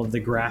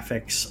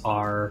graphics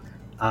are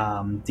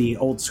the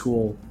old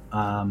school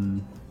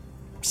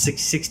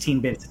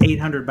 16 bits,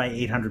 800 by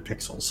 800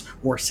 pixels,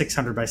 or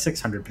 600 by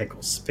 600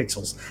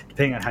 pixels,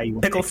 depending on how you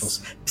want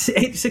pickles.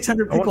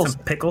 600 pickles. I want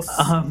some pickles.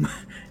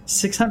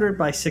 600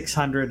 by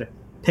 600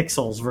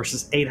 pixels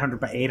versus 800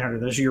 by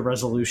 800. Those are your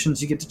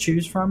resolutions you get to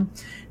choose from,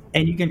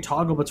 and you can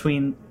toggle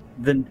between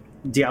the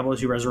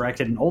Diablos you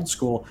resurrected and old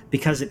school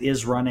because it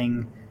is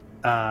running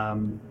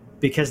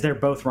because they're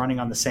both running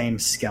on the same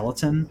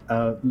skeleton,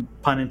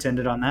 pun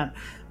intended on that,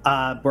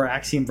 where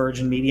Axiom Verge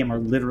and Medium are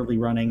literally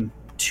running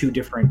 2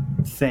 different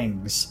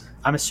things.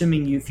 I'm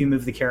assuming if you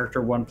move the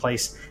character one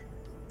place,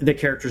 the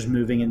character's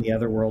moving in the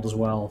other world as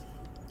well.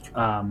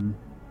 On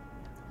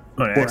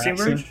Axiom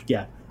Verge?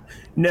 Yeah.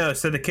 No,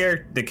 so the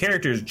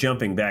character is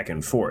jumping back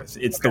and forth.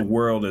 It's the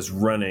world is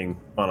running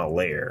on a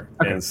layer,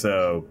 and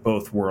so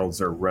both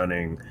worlds are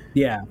running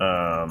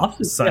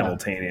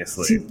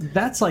simultaneously. See,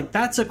 that's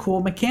a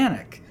cool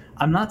mechanic.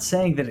 I'm not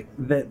saying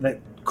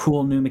that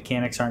cool new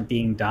mechanics aren't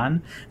being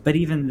done, but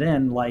even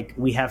then, like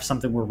we have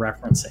something we're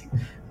referencing.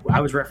 I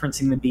was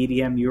referencing the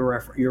BDM.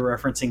 You're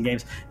referencing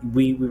games.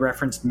 We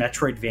referenced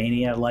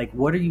Metroidvania. Like,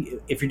 what are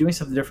you? If you're doing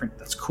something different,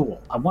 that's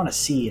cool. I want to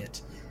see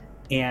it.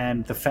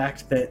 And the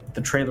fact that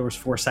the trailer was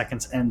 4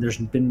 seconds and there's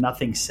been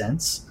nothing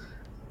since,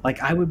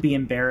 like I would be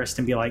embarrassed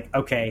and be like,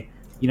 okay,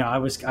 I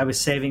was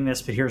saving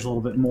this, but here's a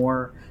little bit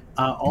more.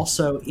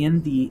 Also,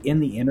 in the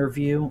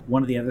interview,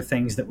 one of the other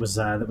things that was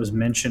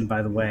mentioned,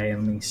 by the way,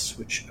 let me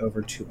switch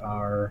over to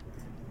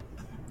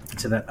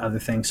that other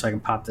thing so I can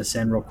pop this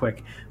in real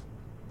quick.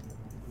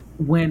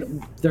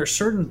 When there are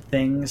certain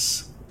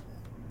things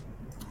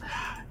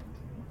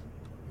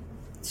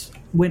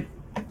when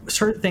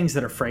certain things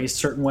that are phrased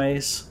certain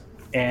ways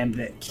and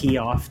that key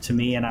off to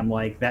me, and I'm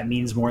like, that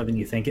means more than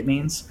you think it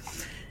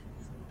means.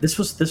 This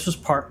was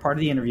part of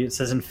the interview. It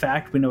says, in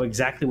fact, we know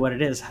exactly what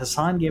it is.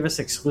 Hassan gave us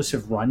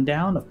exclusive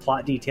rundown of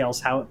plot details,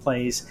 how it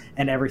plays,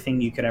 and everything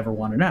you could ever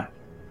want to know.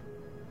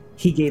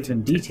 He gave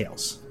them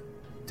details.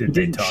 Did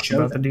they talk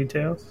about the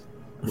details?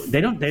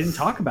 They didn't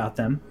talk about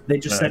them. They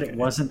just said it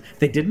wasn't.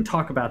 They didn't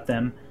talk about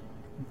them,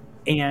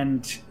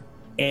 and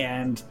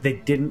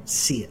they didn't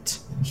see it.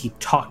 He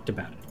talked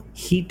about it.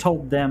 He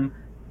told them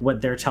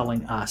what they're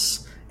telling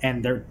us,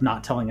 and they're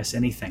not telling us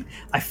anything.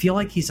 I feel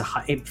like he's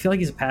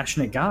a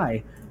passionate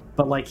guy,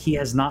 but like he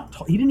has not.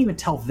 He didn't even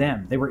tell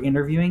them. They were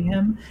interviewing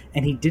him,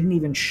 and he didn't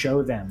even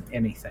show them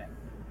anything,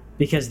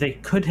 because they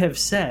could have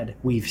said,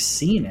 "We've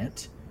seen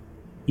it."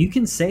 You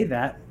can say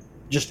that.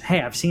 Just,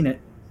 hey, I've seen it.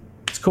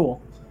 It's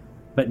cool,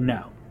 but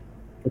no.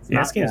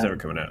 This game's never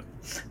coming out.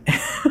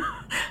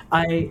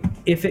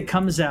 If it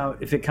comes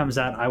out,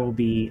 I will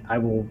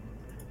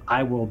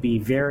be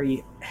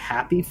very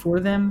happy for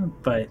them.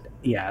 But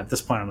yeah, at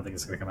this point, I don't think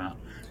it's going to come out.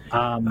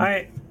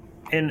 I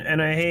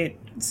hate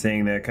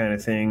saying that kind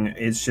of thing.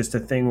 It's just a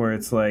thing where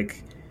it's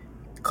like,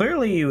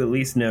 clearly you at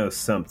least know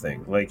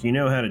something. Like, you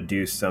know how to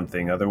do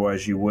something.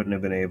 Otherwise, you wouldn't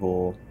have been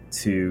able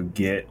to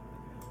get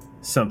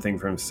something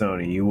from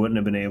Sony. You wouldn't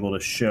have been able to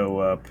show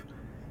up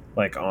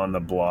like on the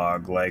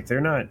blog. Like, they're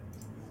not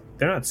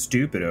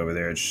stupid over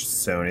there at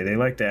Sony. They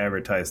like to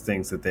advertise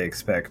things that they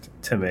expect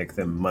to make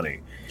them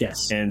money.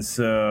 Yes. And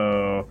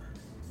so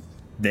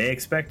they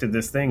expected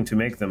this thing to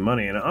make them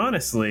money. And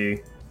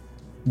honestly,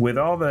 with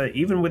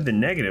even with the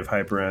negative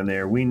hype around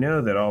there, we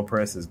know that all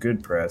press is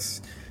good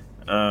press.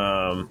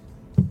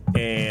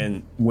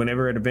 And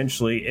whenever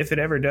if it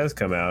ever does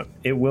come out,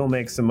 it will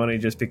make some money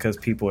just because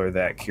people are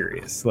that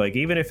curious. Like,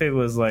 even if it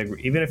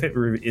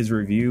is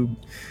review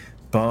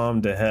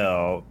bombed to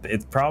hell,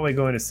 it's probably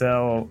going to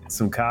sell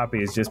some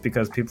copies just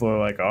because people are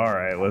like, all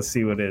right, let's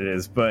see what it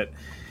is. But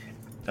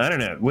I don't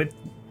know.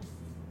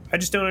 I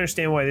just don't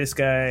understand why this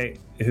guy,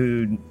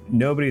 who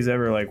nobody's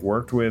ever like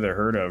worked with or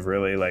heard of,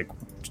 really, like,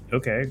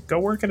 okay, go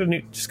work at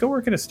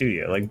a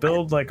studio, like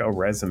build like a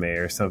resume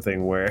or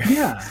something where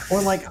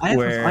or like I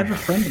have a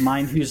friend of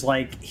mine who's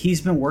like,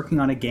 he's been working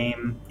on a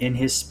game in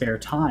his spare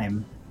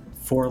time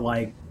for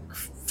like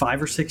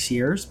 5 or 6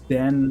 years.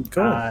 Been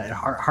cool.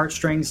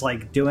 Heartstrings,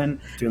 like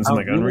doing some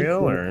like really Unreal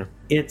cool. Or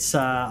it's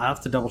I'll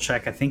have to double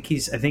check. I think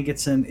it's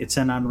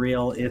in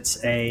Unreal.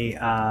 It's a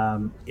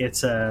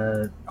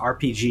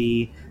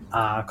RPG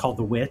called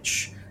The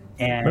Witch,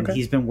 and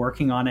he's been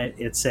working on it.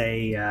 It's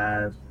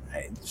a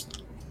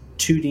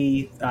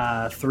 2D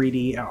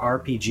 3D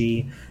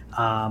RPG.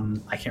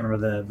 I can't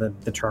remember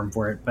the term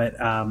for it, but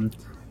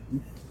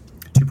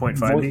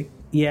 2.5D.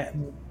 Yeah,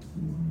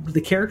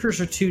 the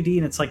characters are 2D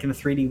and it's like in a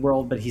 3D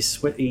world, but he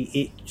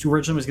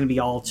originally was going to be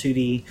all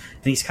 2D, and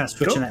he's kind of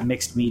switching that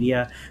mixed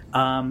media.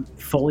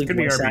 Fully could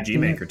be RPG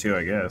Maker too,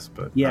 I guess.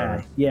 But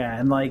yeah,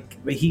 and like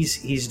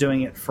he's been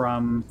doing it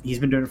from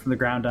the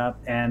ground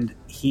up, and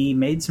he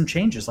made some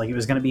changes. Like, it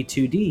was going to be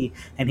 2D,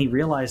 and he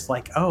realized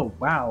like, oh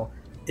wow,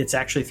 it's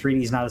actually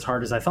 3D is not as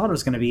hard as I thought it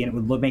was going to be, and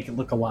it would make it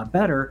look a lot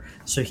better.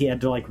 So he had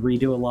to like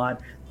redo a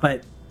lot,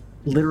 but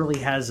literally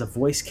has a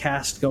voice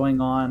cast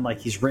going on. Like,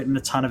 he's written a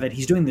ton of it.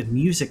 He's doing the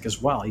music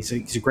as well. He's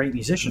a great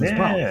musician as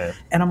well.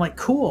 And I'm like,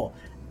 cool.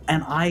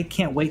 And I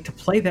can't wait to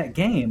play that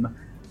game.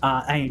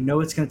 I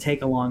know it's going to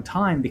take a long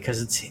time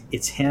because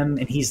it's him,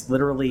 and he's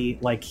literally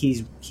like,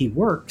 he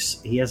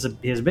works. He has a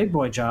big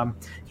boy job.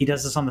 He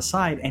does this on the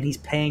side, and he's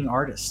paying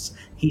artists.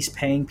 He's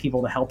paying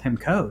people to help him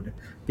code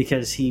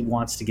because he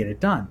wants to get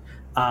it done.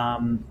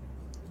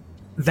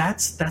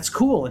 That's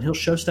cool, and he'll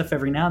show stuff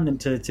every now and then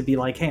to be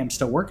like, hey, I'm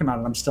still working on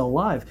it, I'm still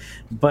alive.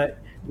 But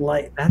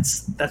like,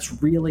 that's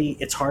really,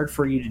 it's hard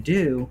for you to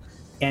do.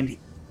 And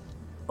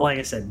like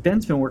I said,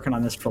 Ben's been working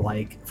on this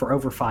for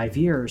over 5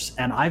 years,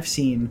 and I've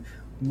seen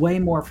way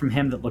more from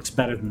him that looks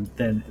better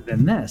than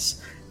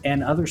this.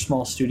 And other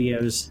small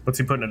studios. What's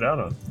he putting it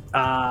out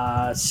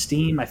on?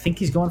 Steam. I think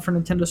he's going for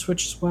Nintendo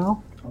Switch as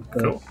well.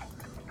 Cool.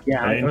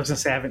 Yeah, I was gonna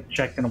say I haven't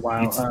checked in a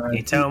while.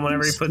 You tell him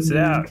whenever he puts it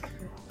out.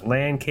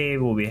 Land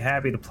Cave will be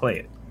happy to play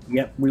it.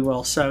 Yep, we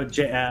will. So,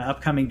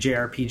 upcoming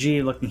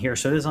JRPG, looking here.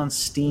 So it is on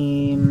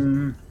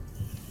Steam.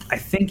 I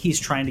think he's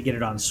trying to get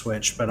it on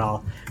Switch, but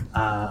I'll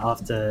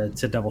have to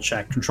double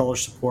check. Controller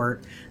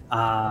support,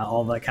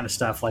 all that kind of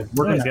stuff. Like,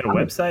 he's got a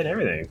website and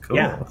everything. Cool.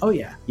 Yeah. Oh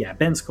yeah.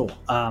 Ben's cool.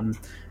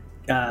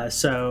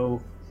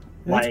 So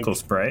that's a cool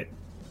sprite.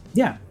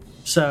 Yeah.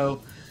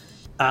 So,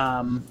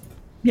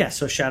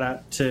 So shout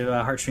out to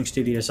Heartstring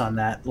Studios on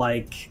that.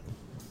 Like,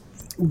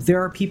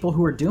 there are people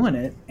who are doing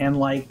it, and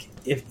like,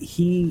 if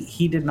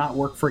he did not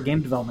work for a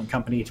game development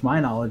company to my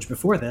knowledge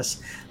before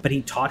this, but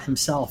he taught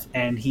himself,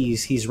 and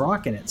he's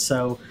rocking it.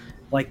 So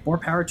like, more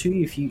power to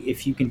you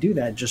if you can do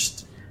that.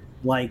 Just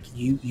like,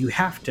 you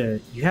have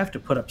to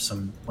put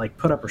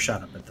up or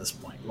shut up at this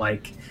point.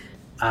 Like,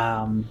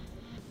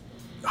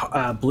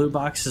 Blue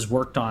Box has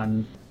worked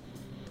on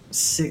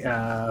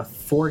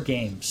 4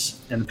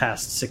 games in the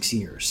past 6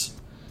 years,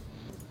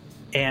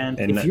 and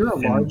if you're a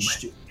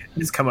large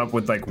just come up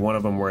with like one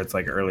of them where it's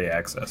like early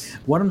access.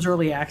 One of them's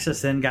early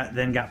access, then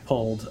got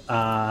pulled.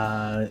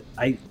 That's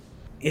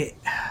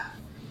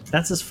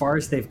as far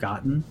as they've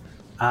gotten,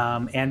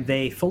 and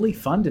they fully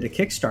funded a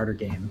Kickstarter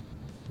game,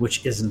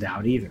 which isn't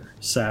out either.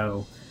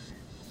 So,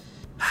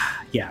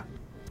 yeah,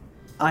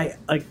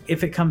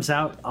 if it comes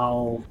out,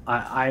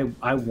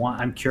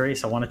 I'm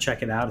curious. I want to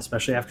check it out,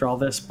 especially after all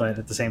this. But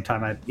at the same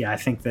time, I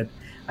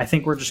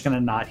think we're just going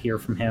to not hear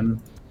from him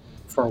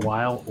for a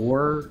while,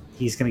 or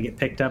he's going to get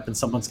picked up and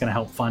someone's going to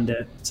help fund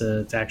it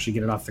to actually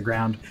get it off the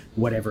ground,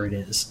 whatever it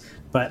is.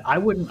 But I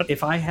wouldn't,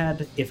 if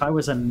I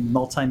was a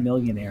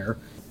multimillionaire,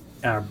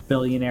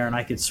 billionaire, and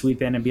I could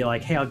sweep in and be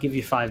like, hey, I'll give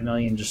you $5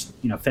 million, just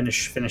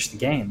finish the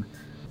game.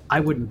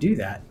 I wouldn't do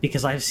that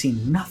because I've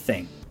seen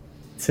nothing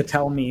to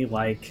tell me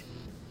like,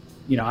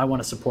 I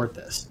want to support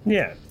this.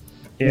 Yeah.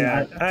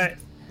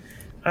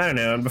 I don't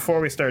know. And before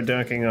we start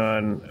dunking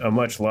on a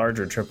much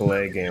larger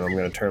AAA game, I'm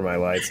going to turn my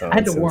lights on. I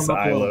had to warm up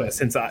a little bit.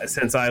 Since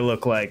I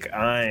look like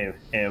I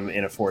am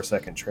in a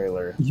 4-second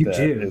trailer. You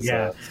do,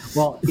 yeah.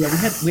 Well, yeah,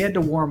 we had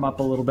to warm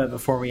up a little bit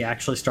before we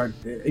actually start.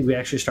 We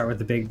actually start with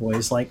the big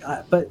boys.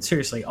 But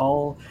seriously,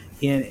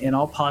 in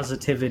all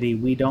positivity,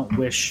 we don't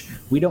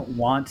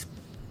want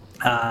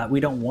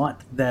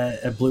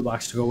the blue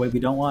box to go away. We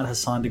don't want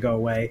Hassan to go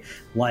away.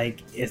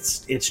 Like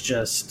it's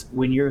just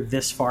when you're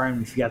this far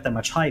and if you got that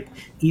much hype,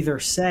 either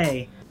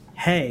say,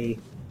 "Hey,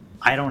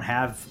 I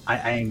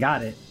ain't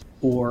got it,"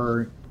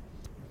 or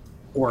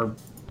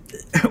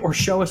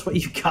show us what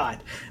you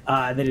got.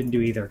 They didn't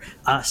do either.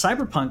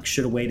 Cyberpunk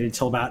should have waited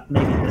until about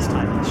maybe this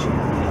time this year.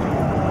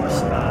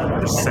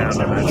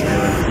 Sound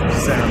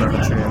on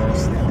the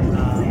trailers.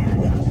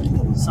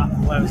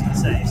 What I was going to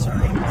say,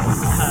 sorry.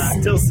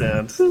 Still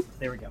sound.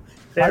 There we go.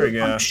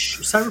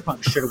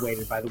 Cyberpunk should have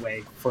waited, by the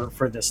way,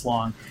 for this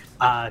long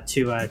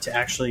to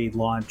actually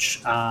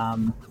launch.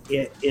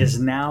 It is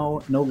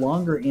now no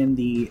longer in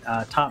the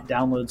top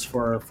downloads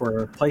for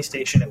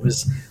PlayStation. It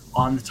was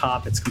on the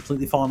top. It's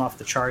completely fallen off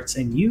the charts,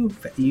 and you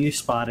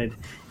spotted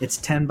it's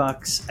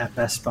 $10 at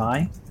Best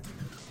Buy.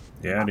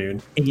 Yeah,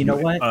 dude. And you know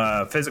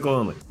what? Physical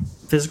only.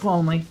 Physical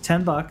only.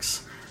 $10.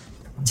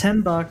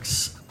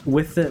 $10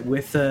 with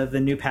the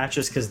new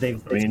patches because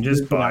they've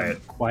just buy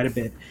it quite a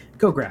bit.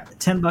 Go grab it.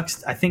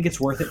 $10. I think it's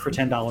worth it for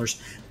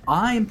 $10.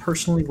 I am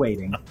personally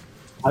waiting.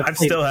 I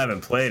still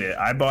haven't played it.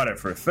 I bought it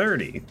for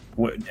 $30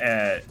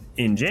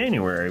 in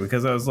January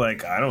because I was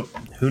like,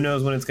 who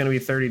knows when it's going to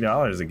be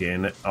 $30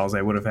 again. All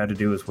I would have had to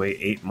do was wait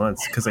 8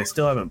 months because I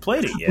still haven't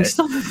played it yet.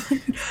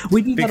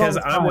 We do because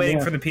that all the time, I'm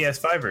waiting for the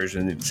PS5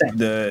 version. Same.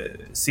 The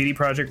CD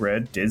Projekt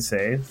Red did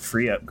say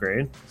free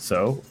upgrade,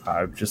 so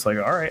I'm just like,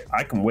 all right,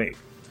 I can wait.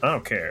 I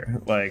don't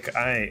care.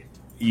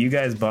 You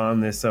guys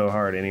bombed this so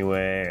hard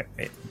anyway,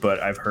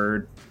 but I've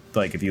heard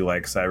if you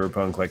like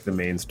Cyberpunk, the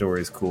main story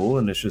is cool,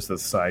 and it's just the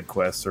side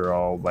quests are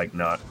all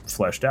not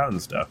fleshed out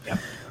and stuff. Yeah.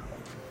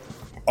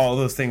 All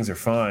those things are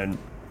fun,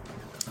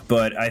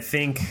 but I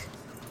think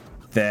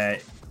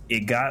that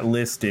it got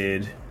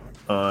listed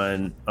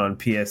on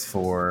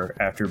PS4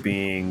 after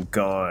being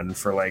gone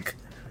for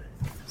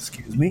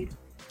excuse me.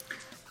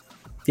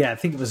 Yeah, I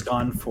think it was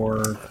gone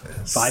for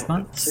 5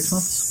 months, 6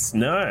 months.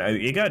 No,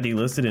 it got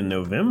delisted in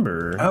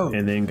November,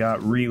 and then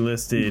got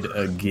relisted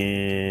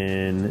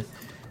again.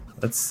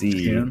 Let's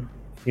see. June.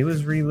 It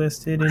was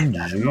relisted in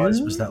June.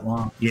 It was that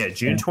long. Yeah,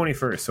 June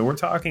 21st. So we're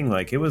talking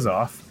it was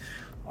off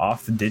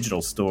the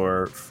digital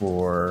store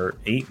for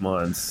 8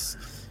 months.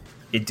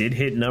 It did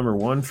hit number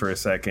 1 for a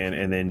second,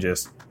 and then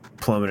just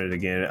plummeted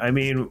again. I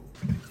mean,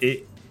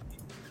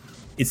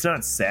 it's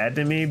not sad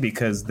to me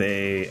because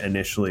they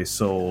initially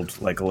sold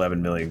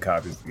 11 million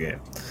copies of the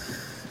game.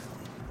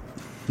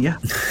 Yeah.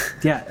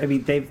 Yeah. I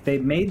mean,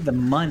 they've made the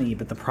money,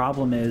 but the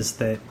problem is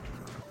that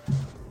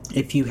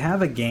if you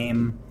have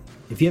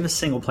a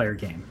single player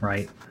game,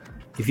 right?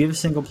 If you have a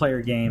single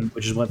player game,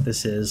 which is what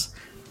this is,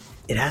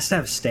 it has to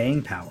have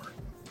staying power.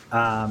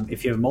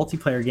 If you have a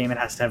multiplayer game, it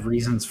has to have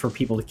reasons for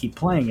people to keep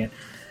playing it.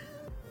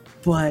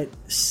 But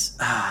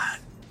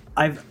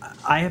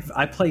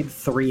I played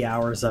 3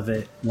 hours of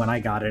it when I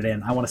got it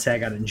in. I want to say I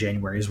got it in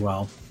January as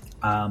well.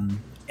 And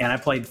I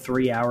played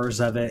 3 hours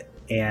of it,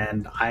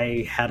 and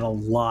I had a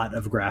lot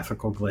of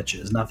graphical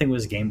glitches. Nothing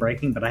was game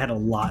breaking, but I had a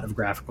lot of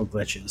graphical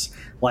glitches.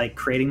 Like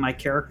creating my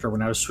character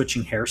when I was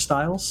switching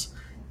hairstyles,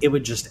 it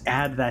would just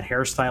add that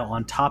hairstyle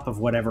on top of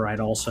whatever I'd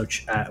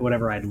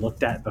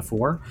looked at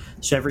before.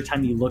 So every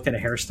time you look at a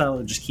hairstyle, it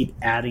would just keep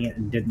adding it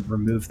and didn't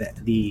remove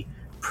the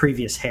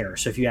previous hair.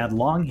 So if you add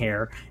long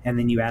hair and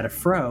then you add a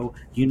fro,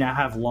 you now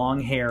have long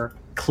hair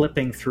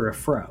clipping through a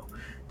fro.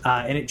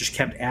 And it just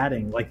kept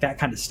adding that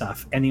kind of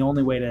stuff. And the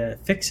only way to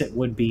fix it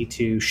would be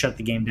to shut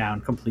the game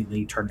down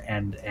completely, turn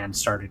and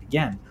start it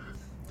again.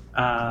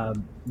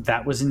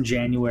 That was in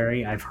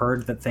January. I've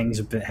heard that things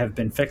have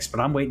been fixed, but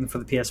I'm waiting for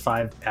the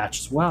PS5 patch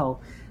as well.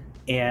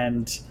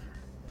 And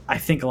I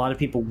think a lot of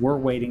people were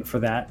waiting for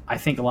that. I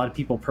think a lot of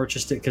people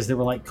purchased it because they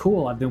were like,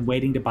 cool, I've been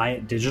waiting to buy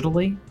it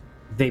digitally.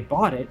 They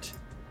bought it,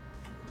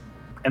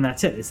 and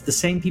that's it. It's the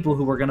same people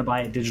who were going to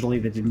buy it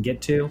digitally that didn't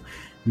get to.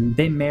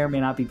 They may or may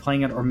not be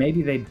playing it, or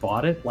maybe they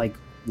bought it like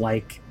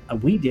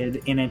we did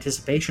in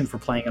anticipation for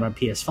playing it on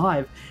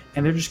PS5,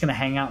 and they're just going to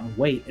hang out and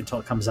wait until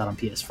it comes out on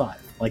PS5.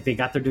 Like they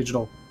have their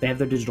digital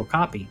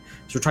copy.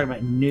 So we're talking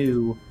about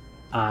new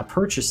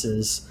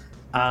purchases.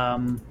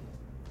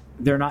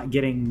 They're not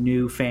getting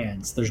new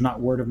fans. There's not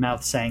word of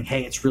mouth saying,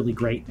 "Hey, it's really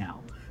great now."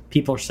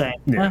 People are saying,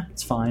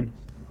 it's fine,"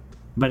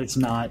 but it's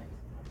not.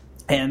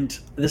 And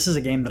this is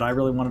a game that I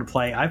really wanted to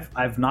play. I've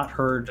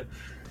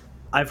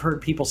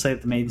heard people say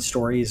that the main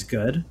story is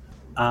good,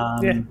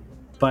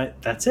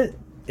 but that's it.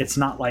 It's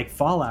not like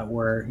Fallout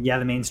where,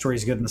 the main story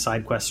is good and the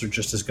side quests are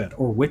just as good.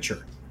 Or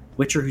Witcher,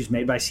 who's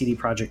made by CD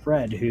Projekt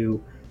Red,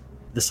 who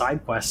the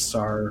side quests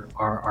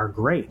are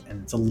great,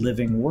 and it's a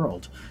living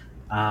world.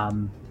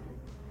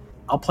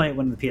 I'll play it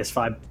when the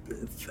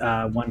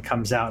PS5 one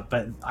comes out,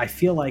 but I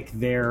feel like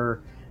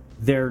their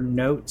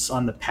notes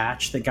on the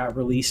patch that got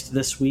released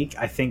this week,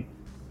 I think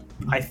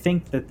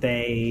that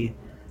they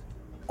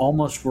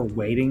almost were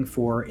waiting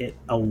for it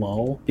a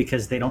lull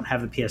because they don't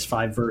have a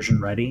PS5 version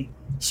ready.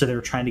 So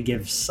they're trying to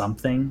give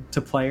something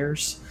to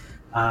players.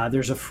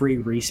 There's a free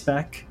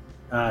respec.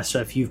 So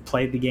if you've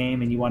played the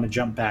game and you want to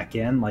jump back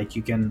in, like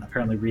you can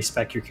apparently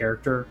respec your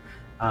character.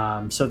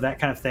 So that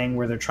kind of thing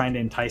where they're trying to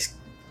entice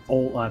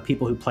old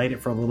people who played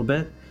it for a little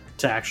bit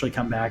to actually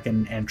come back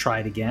and try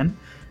it again.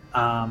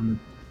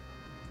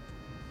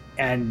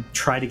 And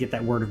try to get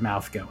that word of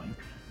mouth going.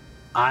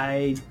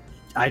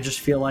 I just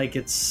feel like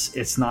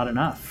it's not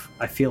enough.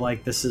 I feel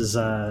like this is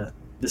a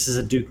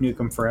Duke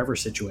Nukem Forever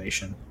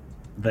situation.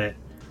 That's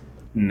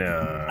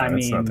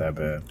not that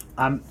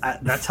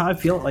bad. That's how I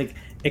feel. Like,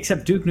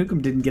 except Duke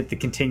Nukem didn't get the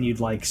continued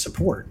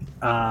support.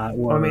 It's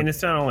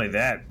not only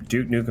that.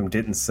 Duke Nukem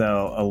didn't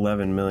sell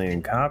 11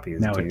 million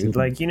copies, no, dude.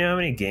 Like, you know how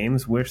many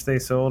games wish they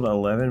sold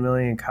 11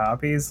 million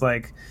copies?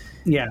 Like,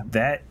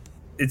 that.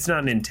 It's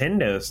not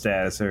Nintendo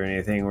status or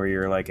anything where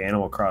you're like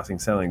Animal Crossing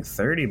selling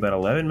 30, but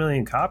 11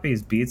 million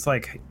copies beats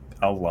like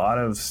a lot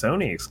of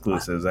Sony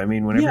exclusives. I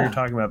mean, whenever you're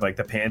talking about like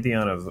the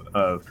pantheon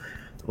of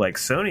like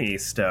Sony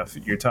stuff,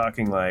 you're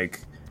talking like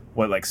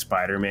what,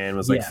 Spider-Man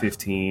was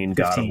 15,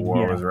 God of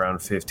War was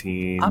around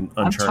 15,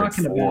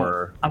 Uncharted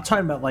 4. I'm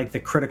talking about like the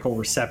critical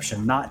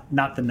reception,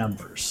 not the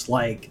numbers.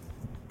 Like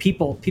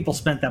people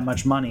spent that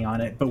much money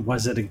on it, but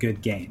was it a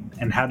good game?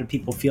 And how did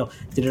people feel?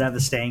 Did it have the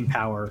staying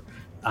power?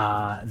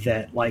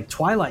 That like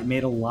Twilight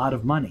made a lot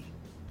of money.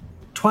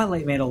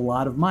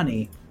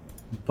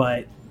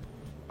 But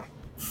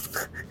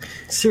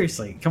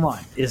seriously, come on,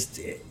 is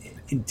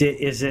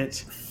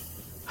it?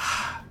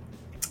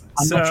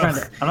 I'm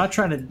not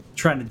trying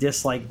to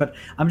dislike, but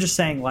I'm just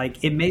saying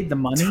like it made the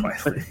money.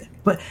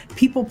 But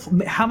people,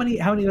 how many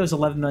of those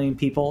 11 million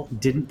people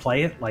didn't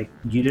play it? Like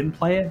you didn't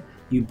play it,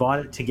 you bought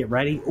it to get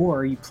ready,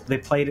 or they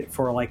played it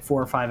for like 4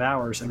 or 5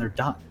 hours and they're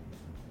done.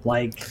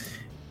 Like.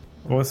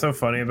 What's so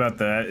funny about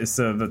that is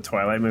the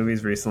Twilight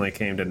movies recently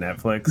came to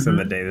Netflix, and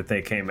the day that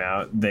they came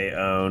out, they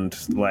owned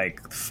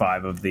like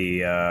 5 of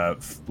the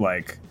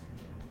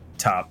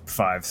top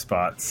 5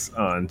 spots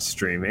on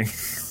streaming.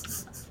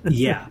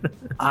 Yeah,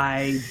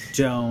 I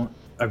don't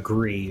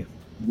agree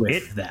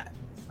with that.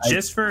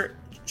 Just for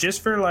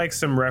like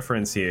some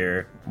reference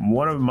here,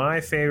 one of my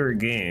favorite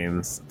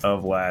games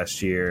of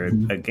last year,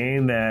 a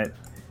game that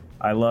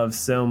I love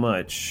so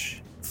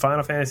much,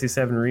 Final Fantasy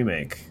VII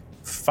Remake.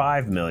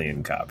 5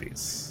 million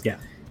copies. Yeah.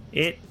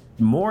 It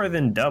more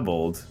than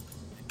doubled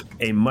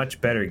a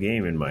much better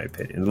game in my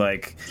opinion.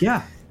 Like,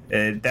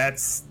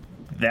 that's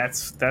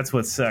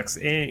what sucks.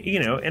 And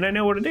and I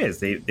know what it is.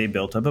 They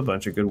built up a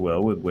bunch of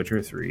goodwill with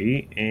Witcher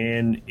 3,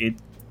 and it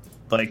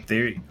like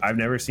I've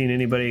never seen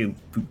anybody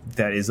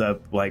that is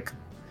up like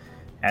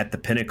at the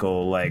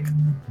pinnacle like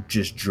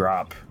just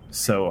drop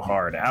so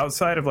hard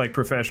outside of like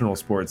professional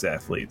sports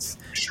athletes.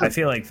 Sure. I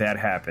feel like that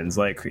happens.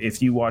 Like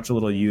if you watch a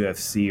little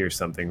UFC or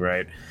something,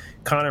 right?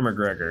 Conor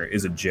McGregor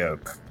is a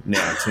joke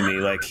now to me.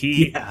 Like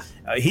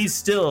he's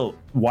still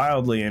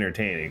wildly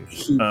entertaining.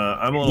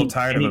 I'm a little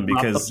tired of him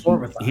because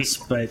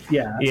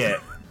yeah.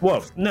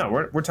 Well,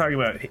 no, we're talking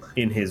about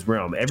in his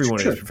realm. Everyone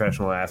of these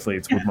professional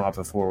athletes would mop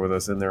the floor with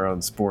us in their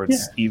own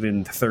sports,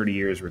 even 30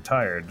 years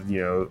retired.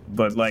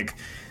 But like.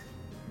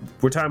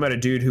 We're talking about a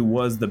dude who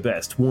was the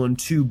best, won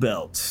 2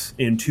 belts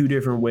in 2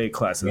 different weight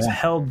classes,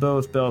 held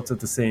both belts at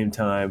the same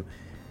time,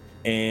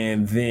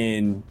 and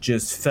then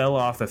just fell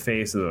off the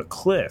face of a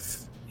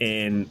cliff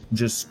and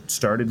just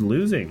started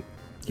losing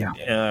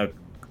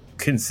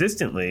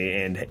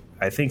consistently. And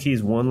I think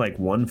he's won like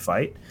 1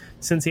 fight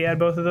since he had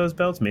both of those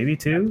belts, maybe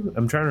 2.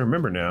 I'm trying to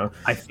remember now.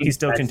 He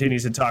still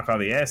continues to talk all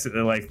the ass.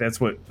 Like that's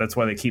why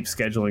they keep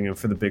scheduling him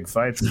for the big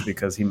fights, is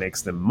because he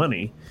makes them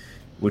money.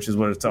 Which is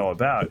what it's all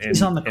about. And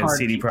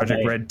CD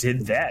Projekt Red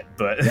did that.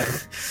 But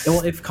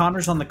well, if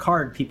Connor's on the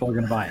card, people are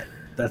going to buy it.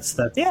 That's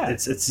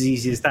it's as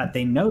easy as that.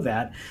 They know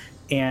that.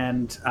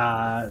 And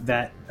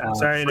that.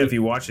 Sorry, I don't know if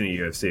you watch any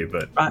UFC,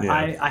 but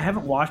I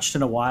haven't watched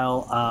in a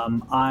while.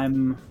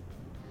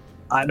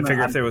 I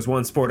figure if there was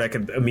one sport I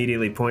could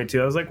immediately point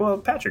to, I was like, well,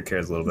 Patrick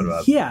cares a little bit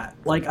about. Yeah,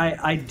 like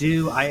I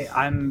do.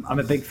 I'm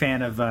a big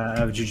fan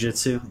of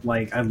jiu-jitsu.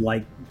 Like I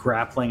like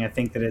grappling. I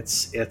think that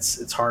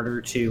it's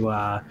harder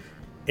to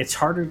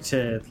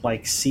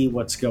like see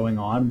what's going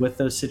on with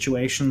those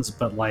situations.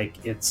 But like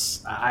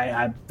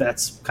I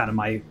that's kind of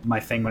my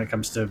thing when it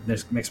comes to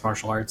mixed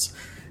martial arts.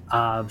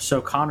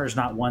 So Connor's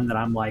not one that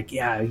I'm like,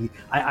 yeah,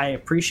 I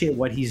appreciate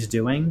what he's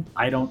doing.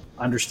 I don't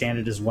understand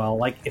it as well.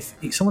 Like if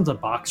someone's a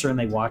boxer and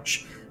they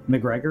watch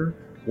McGregor,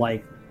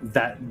 like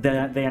that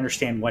they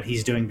understand what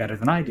he's doing better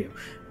than I do.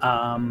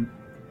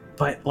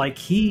 But like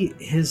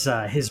his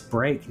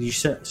break, you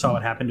saw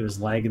what happened to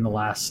his leg in the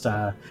last.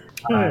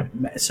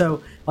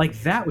 So like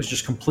that was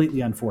just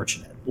completely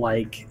unfortunate,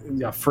 like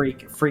a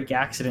freak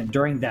accident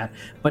during that.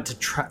 But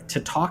to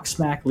talk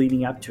smack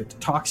leading up to it, to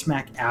talk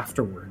smack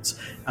afterwards,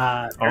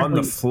 on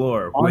the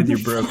floor with your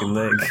broken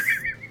leg.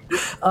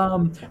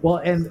 Well,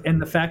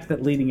 and the fact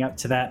that leading up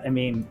to that, I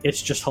mean,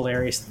 it's just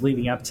hilarious.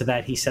 Leading up to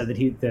that, he said that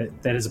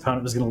his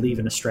opponent was going to leave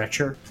in a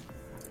stretcher,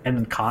 and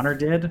then Connor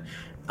did.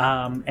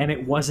 And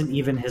it wasn't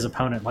even his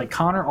opponent. Like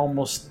Connor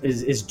almost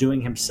is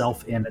doing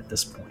himself in at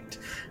this point.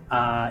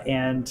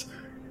 But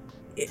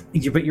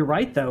you're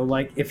right though.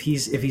 Like if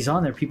he's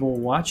on there, people will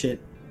watch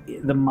it.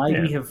 The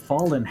mighty have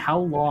fallen. How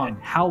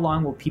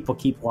long will people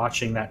keep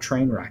watching that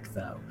train wreck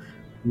though?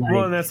 Like,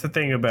 well, and that's the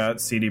thing about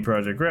CD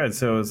Projekt Red.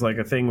 So it's like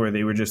a thing where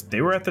they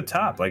were at the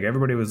top. Like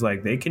everybody was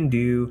like, they can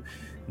do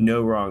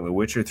no wrong. The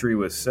Witcher 3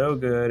 was so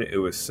good. It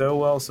was so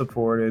well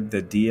supported.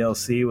 The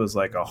DLC was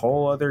like a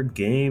whole other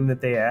game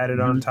that they added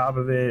on top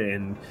of it.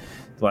 And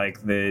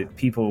like the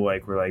people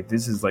like were like,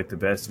 this is like the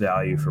best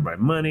value for my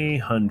money,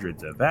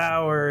 hundreds of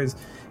hours.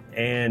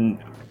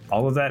 And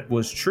all of that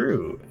was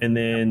true. And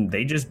then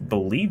they just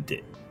believed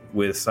it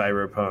with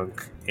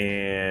Cyberpunk.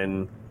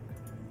 And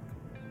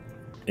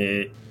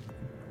it,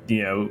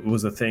 it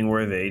was a thing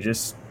where they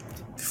just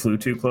flew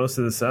too close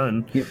to the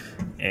sun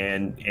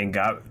and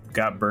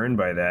got burned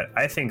by that.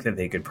 I think that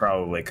they could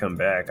probably come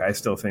back. I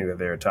still think that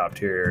they're a top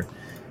tier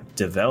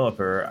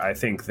developer. I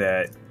think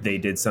that they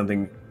did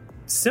something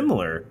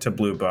similar to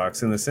Blue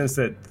Box in the sense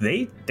that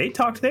they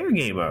talked their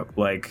game up,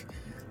 like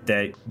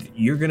that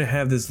you're gonna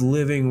have this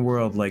living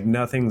world like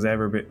nothing was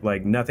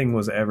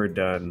ever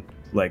done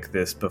like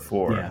this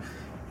before. Yeah.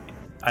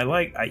 I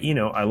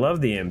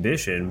love the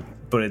ambition,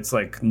 but it's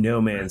like No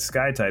Man's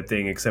Sky type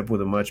thing, except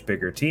with a much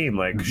bigger team.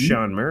 Like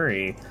Sean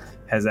Murray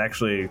has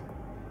actually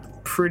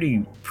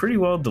pretty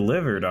well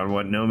delivered on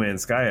what No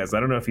Man's Sky has. I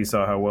don't know if you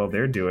saw how well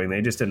they're doing.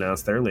 They just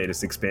announced their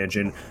latest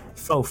expansion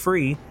for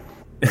free.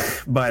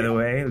 By the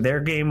way, their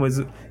game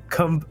was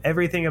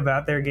everything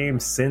about their game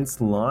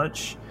since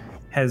launch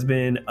has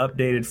been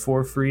updated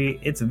for free.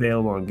 It's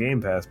available on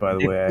Game Pass, by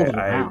the way.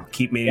 I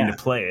keep meaning to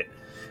play it.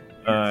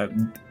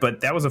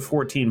 But that was a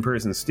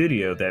 14-person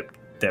studio that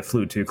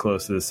flew too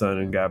close to the sun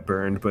and got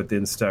burned, but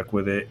then stuck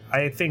with it.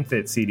 I think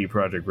that CD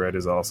Projekt Red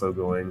is also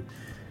going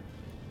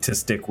to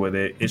stick with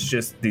it. It's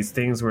just these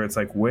things where it's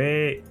like,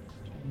 wait,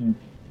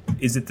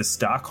 is it the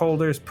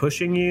stockholders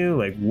pushing you?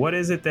 Like, what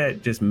is it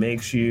that just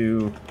makes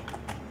you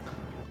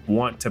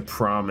want to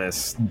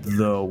promise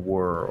the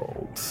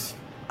world?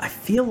 I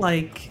feel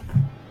like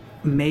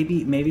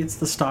maybe it's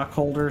the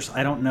stockholders.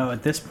 I don't know.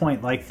 At this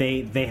point, like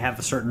they have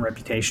a certain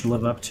reputation to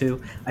live up to.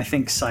 I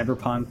think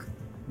Cyberpunk,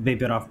 they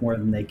bit off more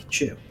than they could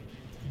chew.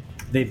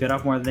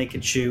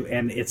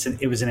 And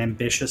it was an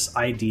ambitious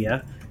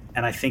idea,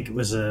 and I think it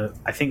was a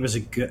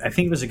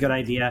good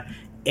idea.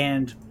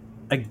 And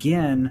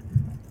again,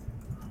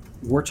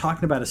 we're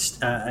talking about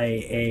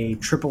a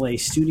AAA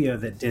studio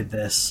that did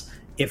this.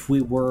 If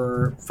we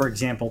were, for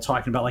example,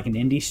 talking about like an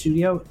indie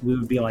studio, we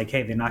would be like,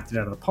 hey, they knocked it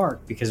out of the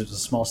park because it was a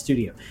small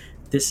studio.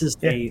 This is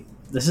a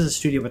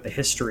studio with a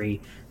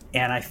history,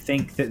 and I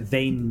think that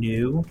they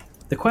knew.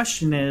 The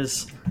question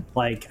is,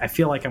 like, I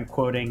feel like I'm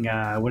quoting,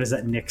 what is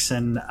that,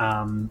 Nixon,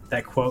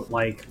 that quote,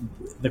 like,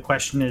 the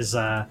question is,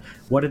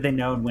 what did they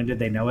know and when did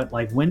they know it?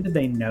 Like, when did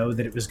they know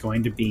that it was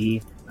going to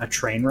be a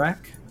train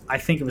wreck? I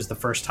think it was the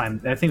first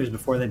time. I think it was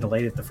before they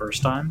delayed it the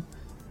first time.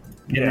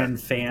 And then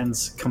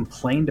fans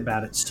complained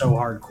about it so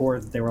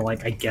hardcore that they were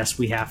like, I guess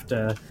we have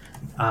to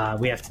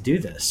do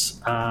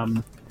this.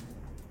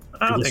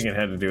 I don't think it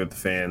had to do with the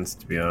fans,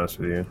 to be honest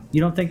with you. You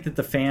don't think that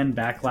the fan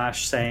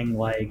backlash saying,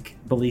 like,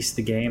 release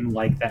the game,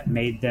 like, that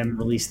made them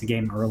release the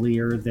game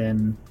earlier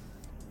than...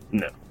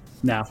 No.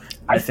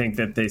 I think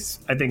they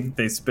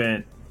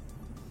spent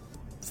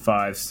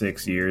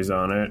 5-6 years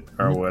on it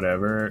or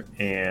whatever,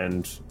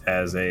 and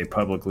as a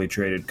publicly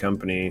traded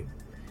company,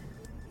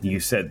 you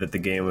said that the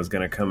game was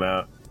going to come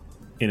out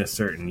in a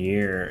certain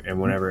year,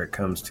 and whenever it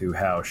comes to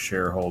how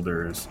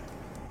shareholders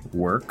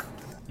work...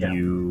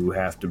 you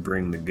have to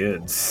bring the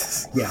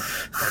goods.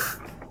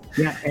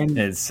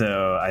 And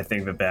so I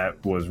think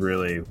that was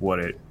really what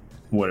it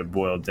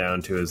boiled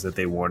down to, is that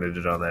they wanted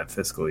it on that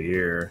fiscal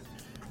year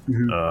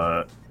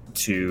to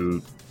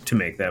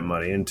make that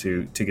money and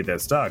to get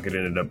that stock. It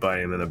ended up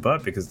biting them in the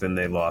butt because then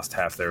they lost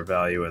half their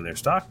value in their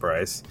stock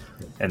price,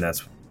 and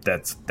that's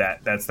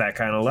that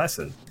kind of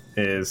lesson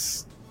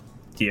is,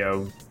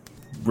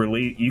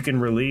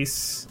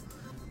 release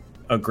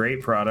a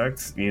great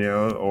product,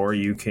 or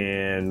you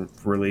can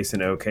release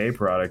an okay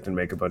product and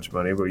make a bunch of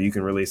money, but you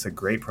can release a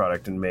great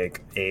product and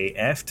make a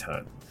F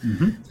ton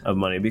of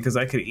money. Because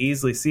I could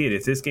easily see it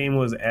if this game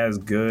was as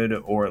good,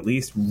 or at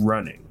least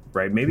running,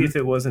 right? Maybe if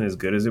it wasn't as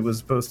good as it was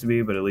supposed to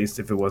be, but at least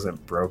if it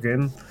wasn't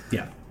broken,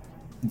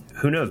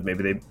 who knows?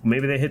 Maybe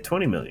they hit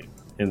 20 million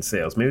in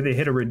sales. Maybe they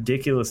hit a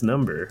ridiculous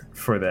number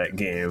for that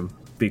game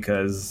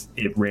because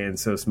it ran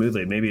so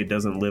smoothly. Maybe it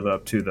doesn't live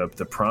up to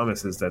the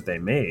promises that they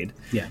made.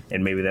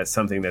 And maybe that's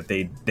something that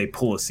they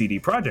pull a CD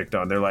Projekt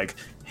on. They're like,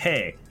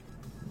 hey,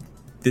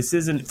 this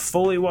isn't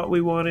fully what we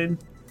wanted.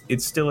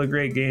 It's still a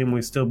great game.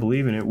 We still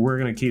believe in it. We're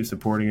going to keep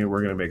supporting it.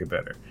 We're going to make it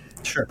better.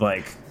 Sure.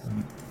 Like,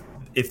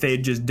 if they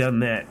had just done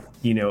that,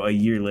 a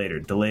year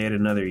later, delay it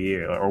another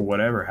year or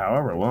whatever,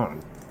 however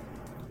long,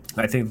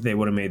 I think they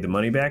would have made the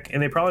money back,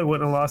 and they probably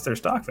wouldn't have lost their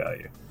stock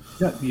value.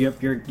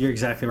 Yep, you're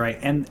exactly right,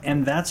 and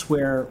that's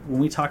where, when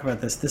we talk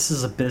about this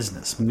is a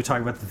business. When we talk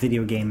about the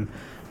video game,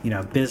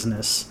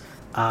 business,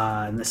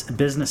 and this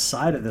business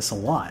side of this a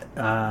lot,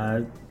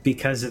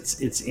 because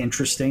it's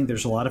interesting.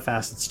 There's a lot of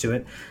facets to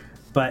it,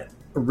 but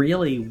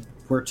really,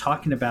 we're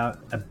talking about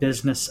a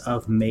business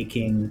of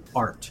making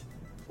art,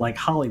 like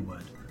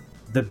Hollywood.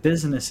 The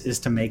business is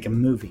to make a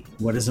movie.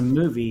 What is a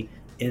movie?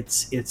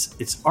 It's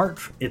art.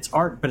 It's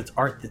art, but it's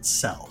art that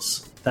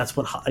sells. That's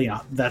what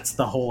that's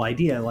the whole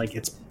idea. Like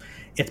it's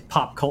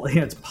pop culture.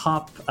 It's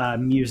pop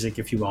music,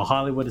 if you will.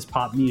 Hollywood is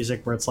pop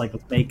music, where it's like,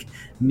 let's make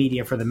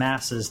media for the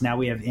masses. Now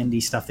we have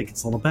indie stuff that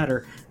gets a little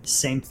better.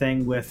 Same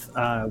thing with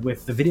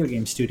the video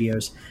game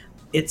studios.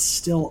 It's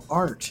still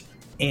art,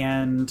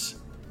 and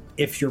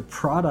if your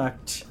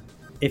product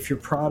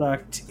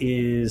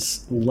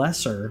is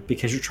lesser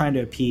because you're trying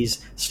to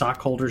appease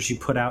stockholders, you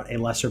put out a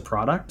lesser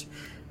product.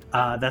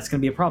 That's going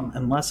to be a problem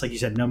unless, like you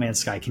said, No Man's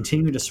Sky,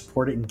 continue to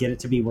support it and get it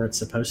to be where it's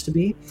supposed to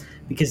be,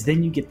 because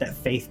then you get that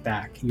faith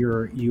back.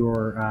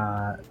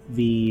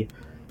 The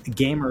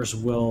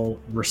gamers will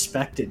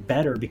respect it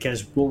better,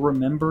 because we'll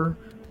remember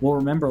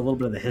a little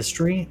bit of the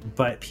history,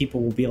 but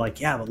people will be like,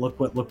 yeah, but look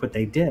what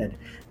they did.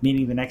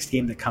 Meaning the next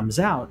game that comes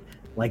out,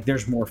 like,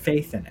 there's more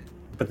faith in it.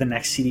 But the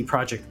next CD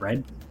Projekt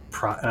Red,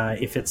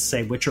 if it's,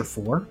 say, Witcher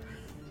 4,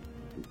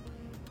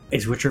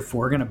 is Witcher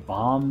 4 going to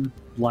bomb,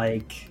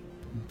 like,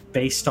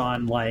 based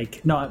on,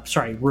 like, no,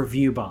 sorry,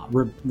 review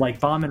bomb, like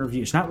bomb in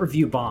reviews, not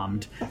review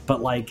bombed,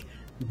 but like,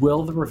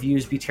 will the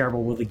reviews be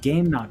terrible? Will the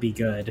game not be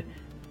good,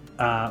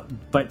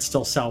 but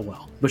still sell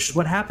well? Which is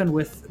what happened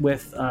with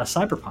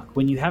Cyberpunk.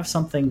 When you have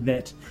something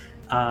that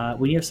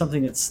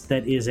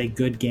is a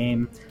good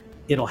game,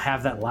 it'll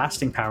have that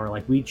lasting power.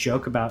 Like, we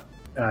joke about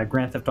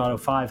Grand Theft Auto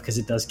 5 because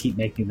it does keep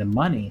making them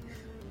money,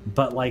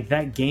 but like,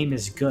 that game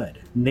is good.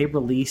 And they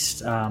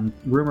released,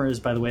 rumor is,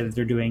 by the way, that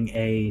they're doing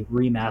a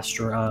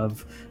remaster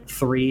of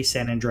 3,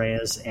 San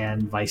Andreas,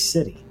 and Vice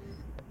City.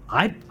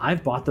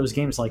 I've bought those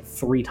games like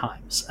 3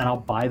 times, and I'll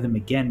buy them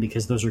again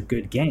because those are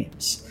good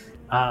games.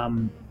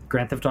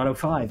 Grand Theft Auto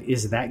 5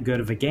 is that good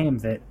of a game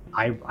that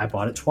I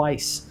bought it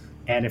twice.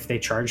 And if they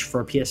charge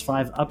for a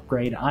PS5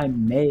 upgrade, I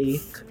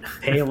may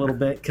pay a little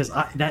bit, because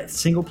that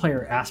single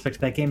player aspect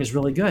of that game is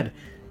really good.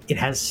 It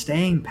has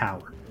staying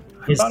power.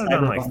 I bought it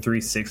on like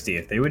 360.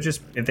 If they would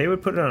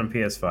put it on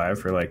PS5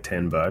 for like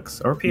 $10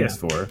 or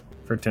PS4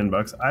 for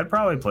 $10, I'd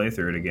probably play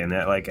through it again.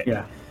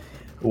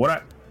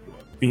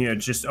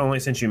 Just only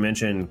since you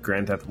mentioned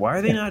Grand Theft, why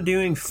are they not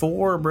doing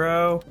 4,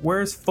 bro?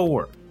 Where's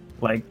 4?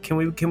 Like, can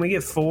we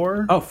get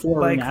 4? Oh,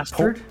 4 like,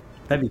 remastered?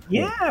 That'd be cool.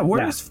 Yeah,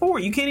 where's 4?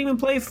 You can't even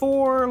play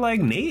 4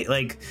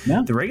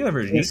 the regular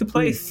version. You can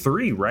play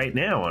 3 right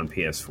now on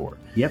PS4.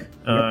 Yep.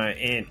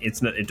 And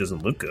it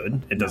doesn't look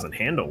good. It doesn't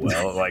handle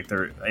well. I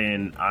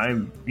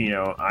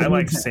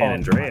liked San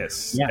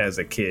Andreas as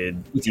a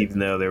kid, even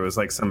though there was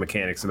like some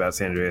mechanics about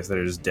San Andreas that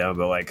are just dumb.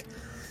 But like,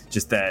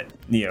 just that,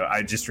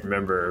 I just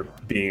remember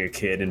being a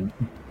kid and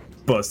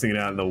busting it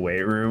out in the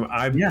weight room.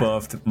 I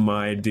buffed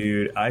my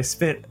dude. I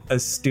spent a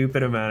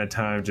stupid amount of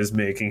time just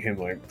making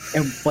him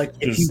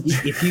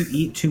if you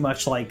eat too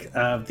much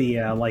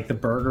the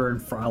burger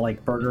and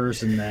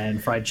burgers and then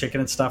fried chicken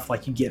and stuff,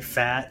 like, you get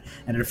fat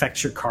and it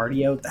affects your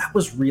cardio. That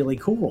was really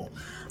cool.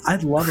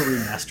 I'd love a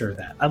remaster of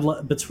that.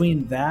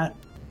 Between that,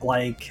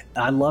 like,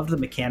 I loved the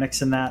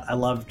mechanics in that. I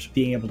loved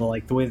being able to,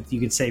 like, the way that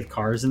you could save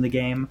cars in the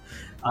game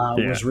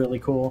was really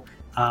cool.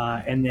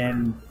 And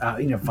then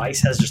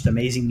Vice has just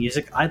amazing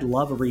music. I'd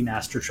love a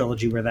remaster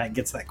trilogy where that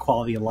gets that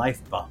quality of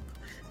life bump.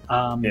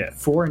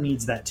 4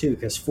 needs that too,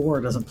 because 4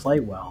 doesn't play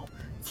well.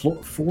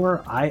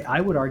 4,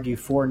 I would argue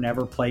 4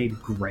 never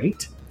played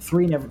great.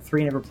 3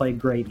 never played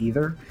great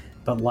either.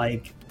 But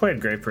like, played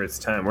great for its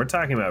time. We're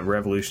talking about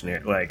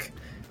revolutionary. Like,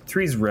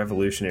 3's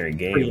revolutionary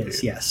game. 3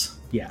 is, yes,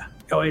 yeah.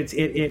 Oh, it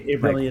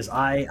really is.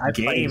 I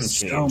played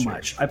so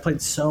much. I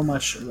played so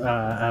much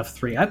of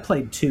 3. I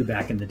played 2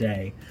 back in the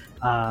day.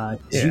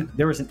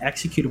 There was an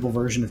executable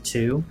version of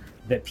 2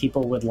 that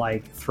people would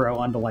like throw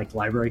onto like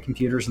library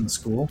computers in the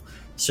school,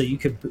 so you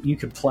could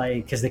play,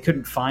 because they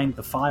couldn't find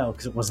the file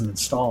because it wasn't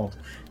installed.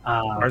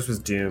 Ours was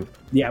Doom.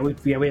 Yeah, we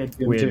had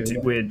Doom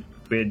too.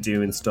 had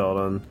Doom installed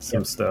on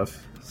some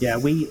stuff. Yeah,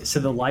 so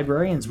the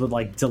librarians would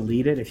like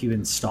delete it if you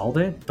installed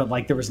it, but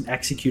like there was an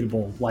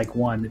executable like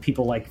one that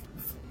people like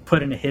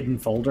put in a hidden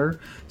folder.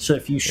 So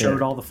if you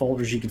showed all the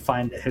folders, you could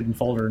find a hidden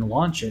folder and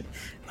launch it.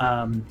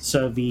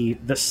 So the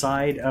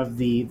side of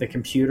the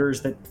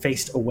computers that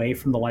faced away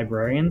from the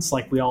librarians,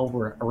 like we all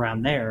were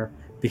around there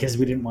because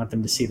we didn't want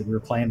them to see that we were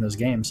playing those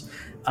games.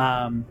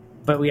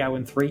 But yeah,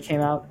 when 3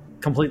 came out,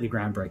 completely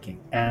groundbreaking.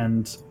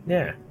 And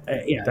the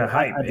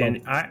hype.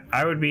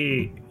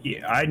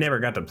 I never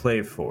got to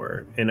play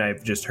 4, and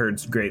I've just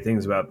heard great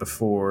things about the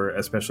 4,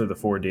 especially the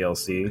 4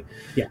 DLC.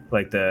 Yeah,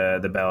 like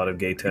the Ballad of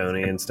Gay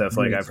Tony and stuff.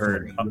 Like I've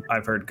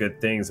heard good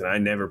things, and I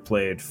never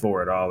played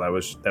 4 at all. That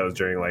was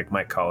during like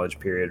my college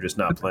period, just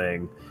not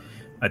playing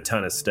a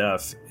ton of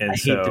stuff. And I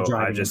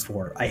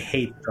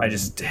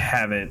just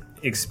haven't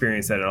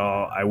experienced that at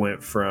all. I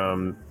went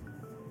from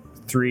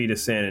 3 to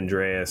San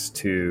Andreas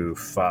to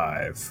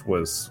 5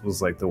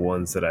 was like the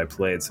ones that I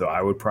played. So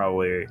I would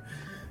probably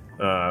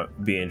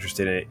be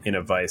interested in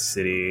a Vice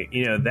City,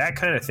 that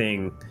kind of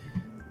thing.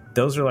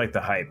 Those are like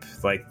the hype.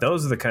 Like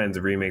those are the kinds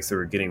of remakes that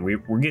we're getting.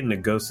 We're getting a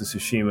Ghost of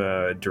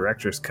Tsushima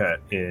director's cut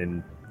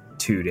in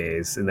 2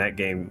 days, and that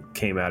game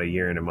came out a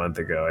year and a month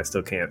ago. I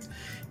still can't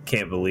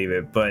believe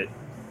it. But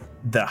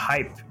the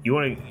hype,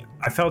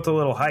 I felt a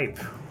little hype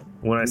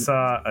when I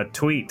saw a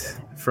tweet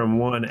from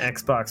one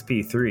Xbox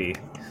P3.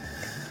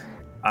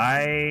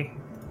 I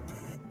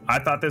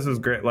thought this was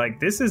great. Like,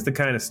 this is the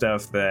kind of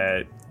stuff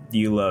that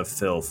you love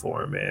Phil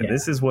for, man. Yeah.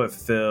 This is what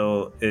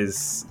Phil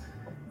is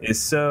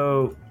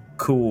so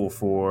cool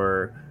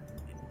for,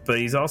 but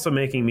he's also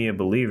making me a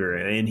believer,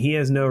 and he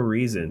has no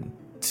reason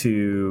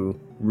to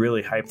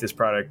really hype this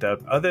product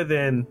up other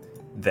than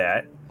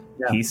that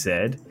he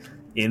said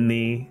in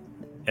the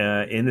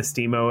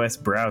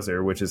SteamOS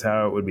browser, which is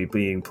how it would be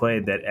being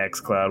played, that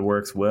xCloud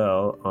works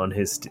well on the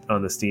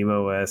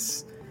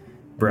SteamOS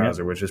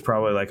browser, which is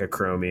probably like a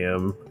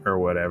Chromium or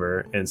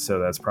whatever, and so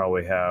that's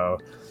probably how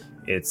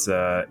it's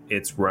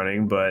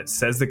running. But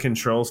says the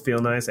controls feel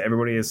nice.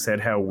 Everybody has said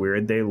how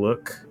weird they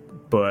look,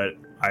 but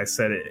I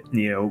said it,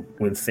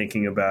 when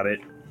thinking about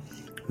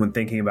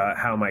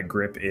how my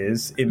grip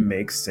is, it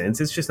makes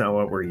sense. It's just not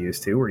what we're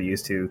used to. We're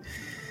used to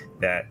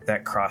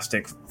that cross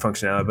stick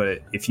functionality. But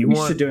if you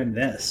want to doing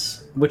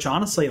this, which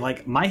honestly,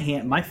 like my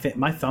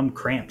thumb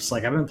cramps.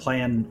 Like I've been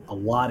playing a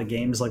lot of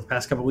games like the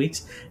past couple of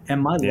weeks,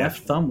 and my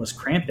left thumb was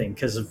cramping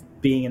because of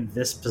being in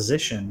this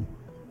position,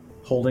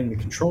 holding the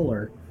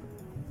controller.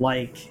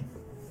 Like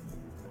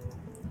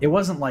it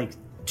wasn't like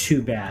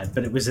too bad,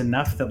 but it was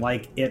enough that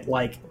like it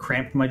like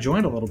cramped my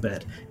joint a little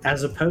bit,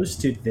 as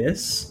opposed to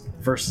this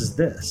versus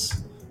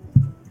this.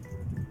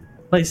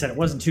 Like I said, it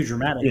wasn't too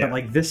dramatic, but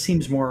like this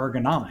seems more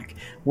ergonomic.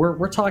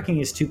 We're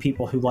talking as two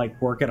people who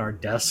like work at our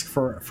desk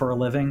for a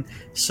living,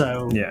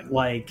 so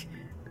like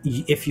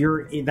if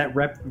you're that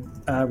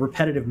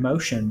repetitive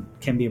motion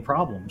can be a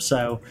problem.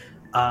 So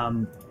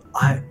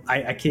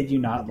I kid you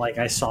not, like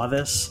I saw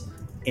this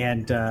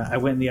and I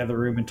went in the other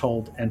room and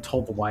told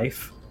the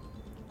wife,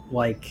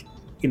 like,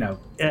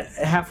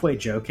 halfway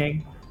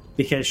joking,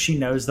 because she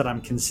knows that I'm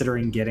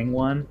considering getting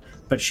one,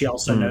 but she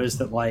also knows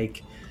that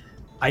like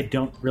I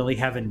don't really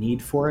have a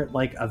need for it,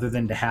 like other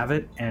than to have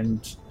it,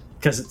 and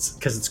because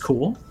it's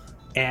cool,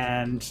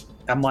 and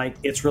I'm like,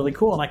 it's really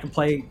cool, and I can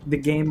play the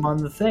game on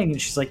the thing.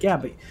 And she's like, yeah,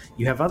 but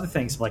you have other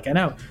things. I'm like, I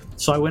know.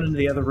 So I went into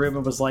the other room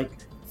and was like,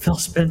 Phil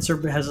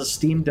Spencer has a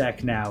Steam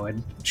Deck now,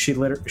 and she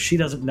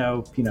doesn't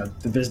know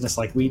the business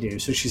like we do.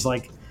 So she's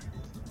like,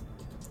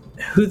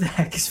 who the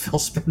heck is Phil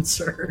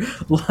Spencer?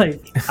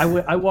 Like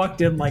I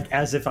walked in like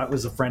as if I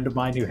was a friend of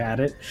mine who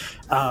had it.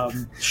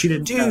 She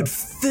didn't. Dude,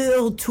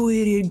 Phil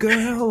tweeted,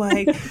 girl,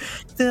 like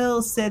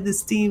Phil said the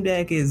Steam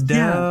Deck is dope.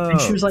 Yeah, and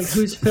she was like,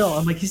 "Who's Phil?"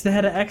 I'm like, "He's the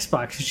head of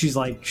Xbox." And she's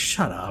like,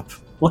 "Shut up."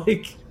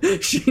 Like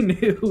she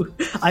knew.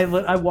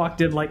 I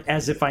walked in like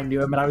as if I knew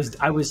him, and I was.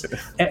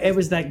 It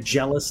was that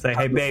jealous. Like,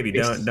 hey, baby,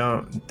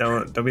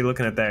 don't be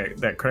looking at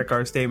that credit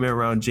card statement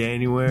around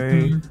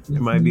January. Mm-hmm.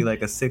 It might be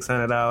like a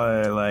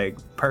 $600 like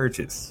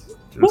purchase.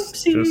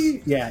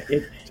 Whoopsie!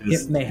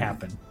 It may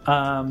happen.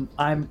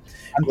 I'm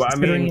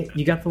considering it.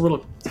 You got the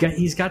little.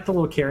 He's got the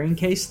little carrying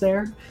case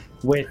there.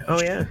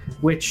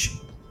 Which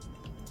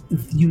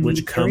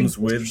comes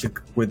with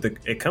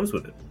it comes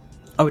with it.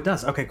 Oh, it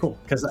does. Okay, cool.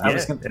 Because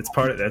it's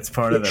part of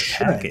the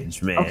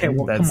package, man. Okay,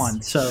 well, come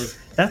on. So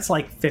that's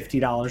like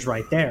 $50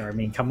 right there. I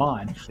mean, come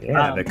on.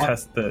 Yeah,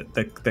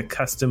 the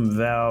custom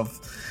valve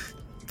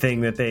thing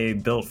that they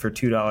built for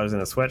 $2 in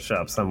a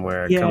sweatshop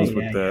somewhere comes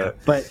with the.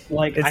 But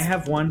like, I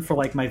have one for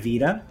like my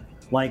Vita.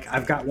 Like,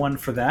 I've got one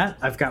for that.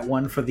 I've got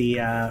one for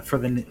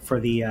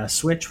the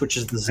Switch, which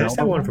is the Zelda. I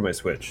got one for my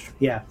Switch.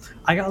 Yeah,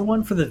 I got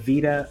one for the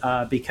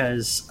Vita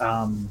because.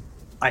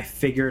 I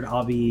figured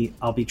I'll be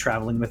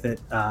traveling with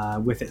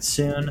it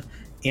soon,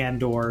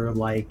 and or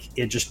like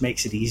it just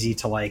makes it easy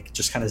to like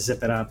just kind of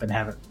zip it up and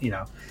have it,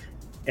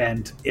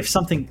 and if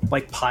something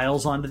like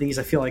piles onto these,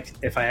 I feel like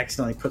if I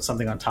accidentally put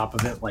something on top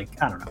of it, like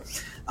I don't know.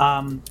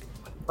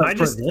 But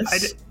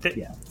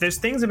there's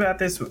things about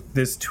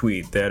this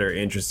tweet that are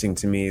interesting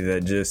to me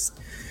that just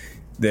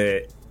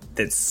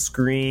that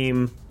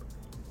scream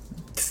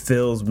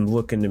Phil's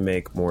looking to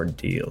make more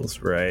deals,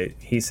 right?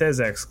 He says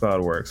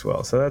xCloud works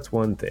well, so that's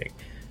one thing.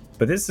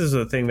 But this is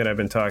a thing that I've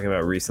been talking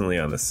about recently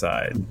on the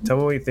side. Mm-hmm. Tell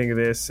me what you think of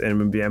this,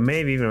 and I may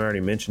have even already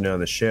mentioned it on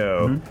the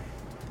show. Mm-hmm.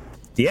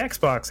 The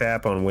Xbox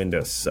app on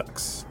Windows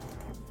sucks.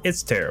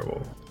 It's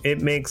terrible.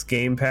 It makes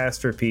Game Pass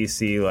for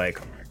PC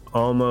like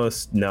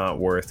almost not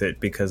worth it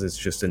because it's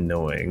just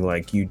annoying.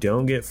 Like, you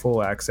don't get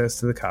full access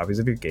to the copies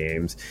of your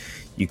games.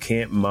 You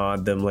can't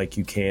mod them like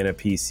you can a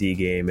PC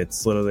game.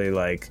 It's literally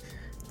like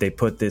they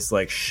put this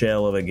like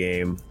shell of a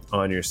game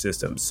on your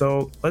system.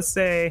 So let's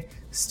say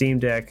Steam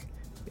Deck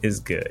is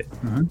good.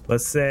 Mm-hmm.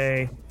 Let's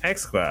say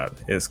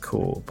xCloud is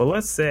cool. But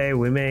let's say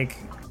we make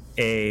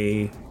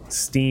a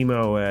Steam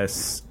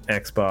OS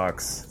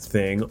Xbox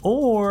thing,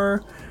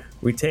 or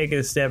we take it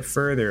a step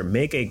further,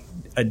 make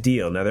a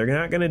deal. Now, they're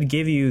not going to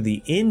give you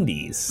the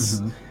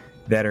indies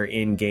that are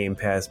in Game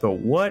Pass, but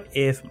what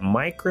if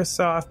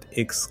Microsoft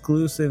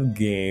exclusive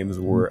games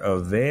were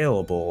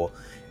available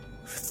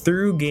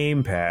through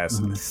Game Pass,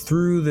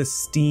 through the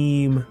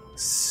Steam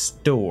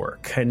store?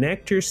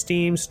 Connect your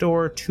Steam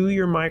store to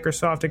your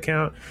Microsoft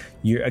account.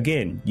 You're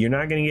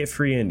not going to get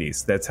free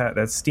indies.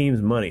 That's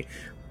Steam's money.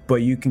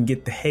 But you can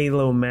get the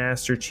Halo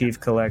Master Chief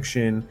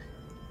Collection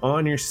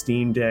on your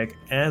Steam Deck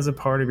as a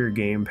part of your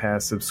Game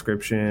Pass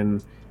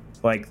subscription.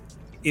 Like,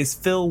 is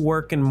Phil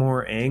working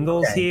more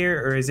angles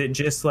here, or is it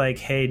just like,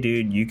 hey,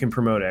 dude, you can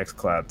promote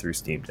xCloud through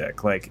Steam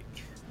Deck? Like,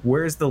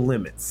 where's the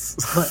limits?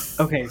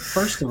 But, okay,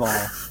 first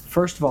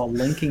of all,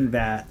 linking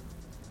that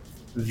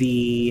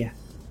the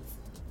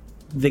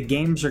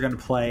games are going to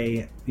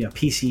play,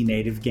 PC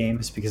native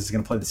games, because it's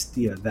going to play this,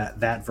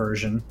 that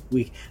version.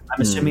 I'm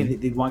assuming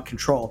that they want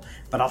control,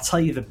 but I'll tell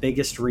you the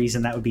biggest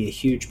reason that would be a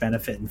huge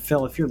benefit. And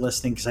Phil, if you're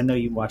listening, because I know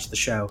you watch the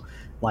show,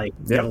 you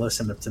got to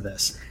listen to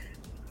this.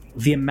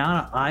 The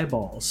amount of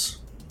eyeballs,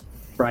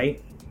 right?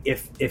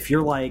 If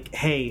you're like,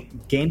 hey,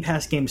 Game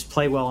Pass games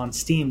play well on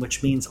Steam,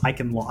 which means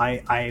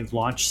I've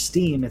launched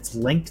Steam, it's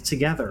linked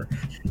together.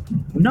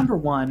 Number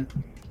one,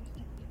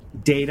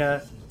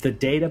 the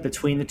data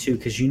between the two,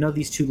 because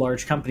these two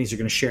large companies are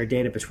going to share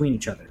data between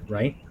each other,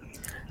 right?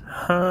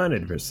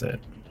 100%.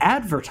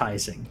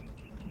 Advertising.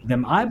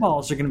 Them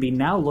eyeballs are going to be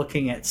now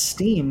looking at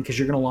Steam, because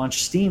you're going to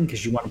launch Steam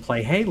because you want to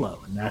play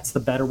Halo, and that's the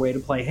better way to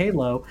play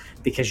Halo,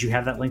 because you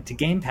have that link to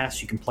Game Pass.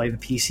 You can play the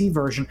PC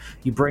version.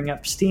 You bring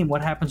up Steam.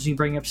 What happens when you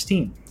bring up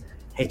Steam?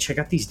 Hey, check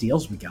out these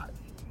deals we got.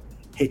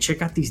 Hey,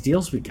 check out these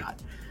deals we got.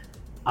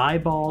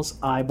 Eyeballs.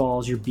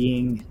 You're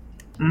being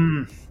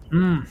the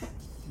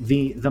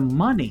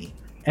money.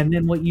 And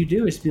then what you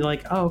do is be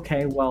like, oh,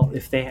 okay, well,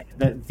 if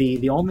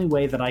the only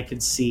way that I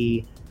could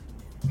see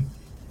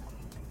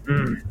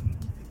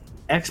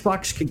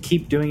Xbox could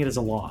keep doing it as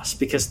a loss,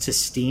 because to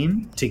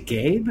Steam, to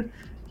Gabe,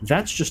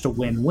 that's just a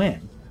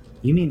win-win.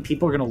 You mean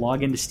people are going to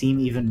log into Steam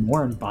even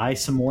more and buy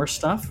some more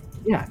stuff?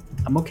 Yeah,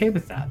 I'm okay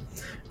with that.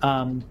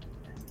 All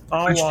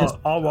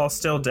while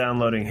still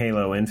downloading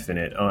Halo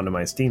Infinite onto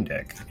my Steam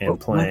Deck and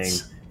playing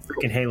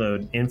freaking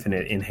Halo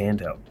Infinite in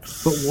handheld.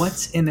 But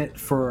what's in it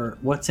for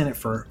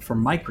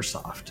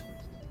Microsoft?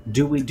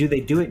 Do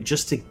they do it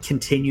just to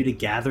continue to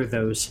gather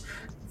those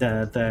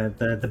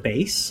the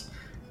base?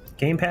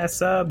 Game Pass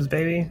subs,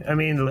 baby. I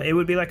mean, it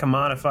would be like a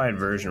modified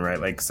version,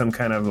 right? Like some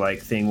kind of like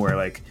thing where,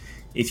 like,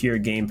 if you're a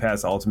Game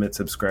Pass Ultimate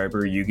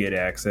subscriber, you get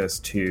access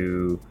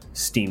to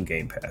Steam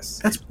Game Pass.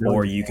 That's brilliant.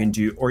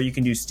 Or you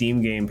can do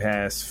Steam Game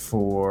Pass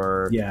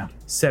for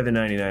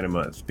 $7.99 a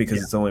month,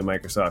 because it's only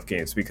Microsoft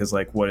games. Because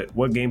like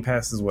what Game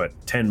Pass is, what,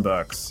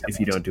 $10 if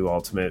you don't do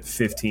Ultimate,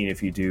 $15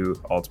 if you do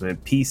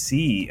Ultimate.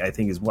 PC I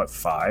think is what,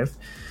 $5,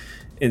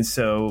 and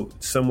so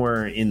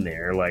somewhere in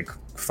there, like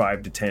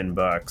 $5 to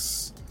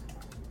 $10.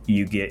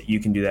 You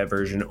can do that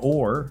version,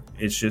 or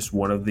it's just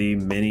one of the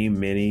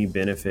many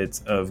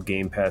benefits of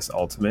Game Pass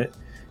Ultimate,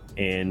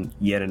 and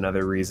yet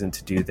another reason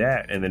to do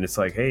that. And then it's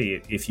like,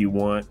 hey, if you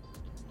want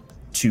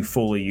to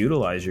fully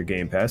utilize your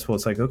Game Pass, well,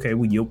 it's like, okay,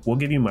 we'll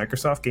give you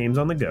Microsoft games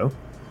on the go,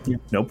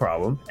 no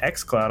problem.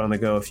 xCloud on the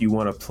go if you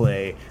want to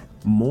play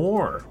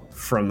more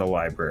from the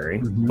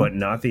library, but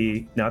not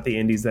the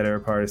indies that are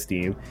a part of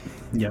Steam.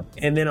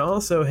 And then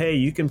also, hey,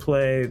 you can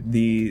play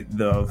the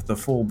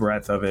full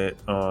breadth of it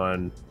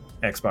on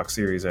Xbox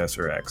Series S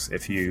or X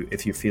if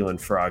you're feeling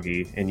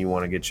froggy and you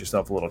want to get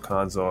yourself a little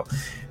console.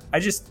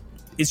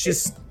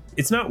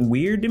 It's not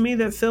weird to me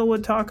that Phil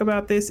would talk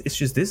about this. It's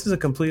just this is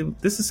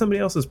somebody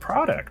else's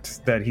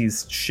product that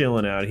he's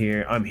shilling out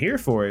here. I'm here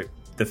for it.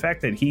 The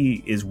fact that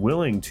he is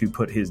willing to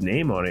put his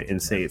name on it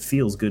and say it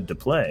feels good to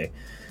play,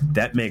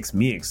 that makes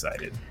me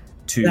excited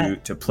to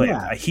play.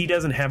 Yeah. He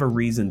doesn't have a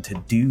reason to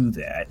do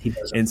that,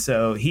 and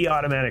so he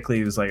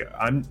automatically was like,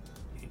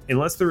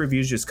 unless the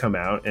reviews just come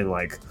out and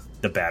like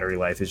the battery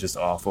life is just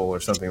awful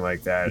or something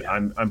like that,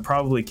 I'm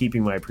probably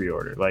keeping my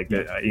pre-order. Like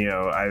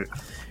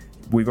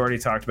we've already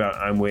talked about,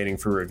 I'm waiting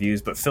for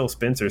reviews, but Phil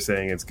Spencer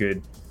saying it's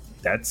good,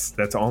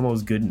 that's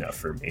almost good enough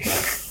for me.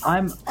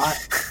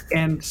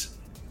 And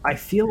I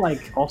feel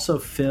like also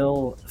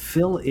Phil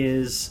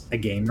is a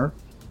gamer.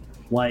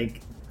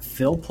 Like,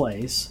 Phil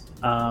plays,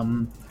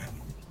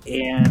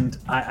 And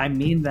I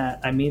mean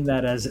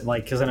that as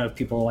like, because I know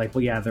people are like,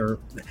 well, yeah,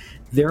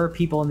 there are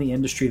people in the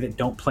industry that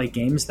don't play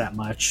games that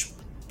much,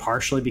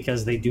 partially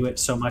because they do it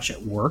so much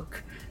at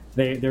work.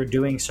 They're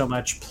doing so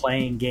much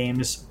playing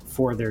games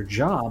for their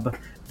job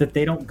that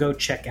they don't go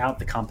check out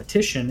the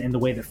competition in the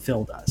way that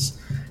Phil does.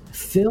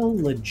 Phil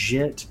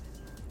legit,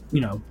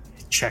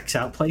 checks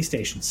out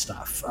PlayStation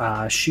stuff.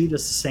 Shu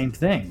does the same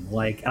thing.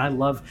 Like, I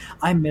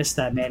miss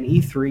that, man.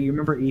 E3, you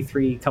remember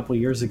E3 a couple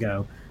of years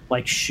ago?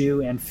 Like,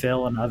 Shu and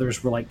Phil and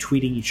others were like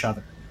tweeting each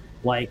other.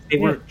 Like, they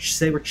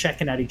were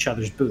checking out each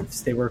other's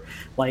booths. They were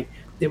like,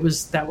 that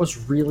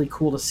was really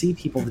cool to see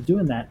people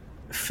doing that.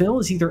 Phil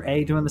is either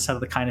doing this out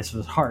of the kindness of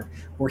his heart,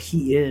 or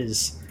he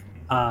is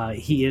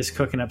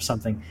cooking up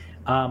something.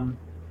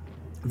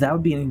 That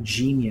would be an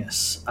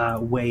ingenious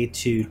way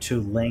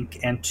to link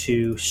and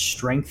to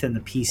strengthen the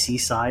PC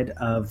side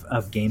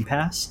of Game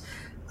Pass.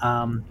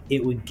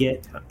 It would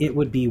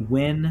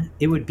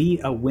be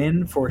a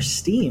win for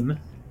Steam,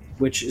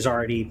 which is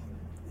already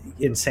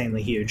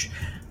insanely huge,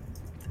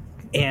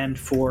 and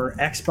for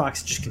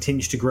Xbox, it just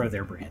continues to grow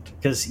their brand,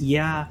 because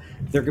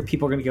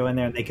people are going to go in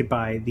there and they could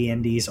buy the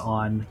indies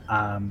on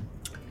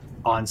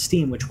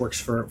Steam, which works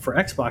for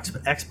Xbox,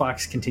 but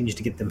Xbox continues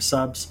to get them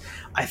subs.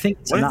 I think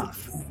it's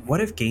enough. What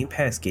if Game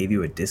Pass gave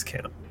you a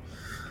discount?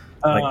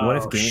 Like, what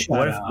if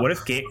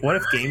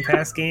Game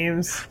Pass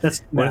games?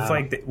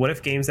 What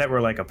if games that were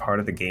like a part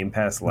of the Game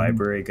Pass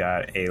library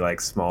got a like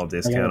small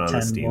discount on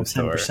the Steam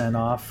store? 10%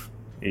 off.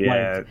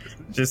 Yeah,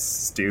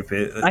 just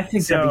stupid. I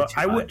think so.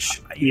 I would.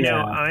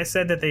 I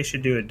said that they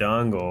should do a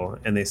dongle,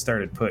 and they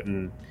started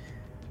putting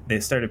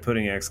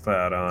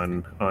xCloud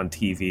on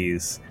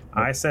TVs.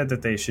 I said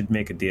that they should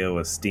make a deal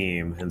with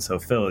Steam, and so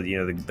Phil,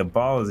 the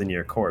ball is in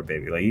your court,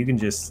 baby. Like, you can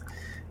just.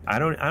 I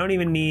don't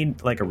even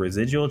need like a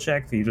residual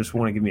check. If you just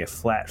want to give me a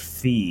flat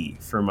fee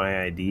for my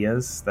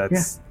ideas,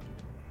 that's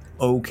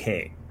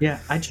okay. Yeah,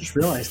 I just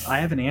realized I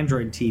have an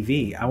Android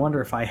TV. I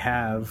wonder if I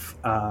have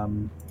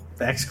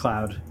the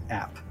xCloud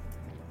app,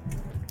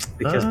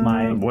 because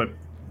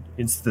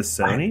it's the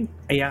Sony.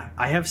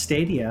 I have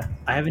Stadia.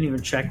 I haven't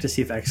even checked to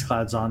see if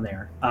xCloud's on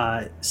there.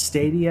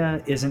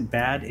 Stadia isn't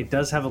bad. It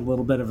does have a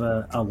little bit of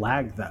a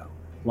lag though.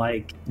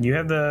 Like, you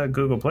have the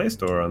Google Play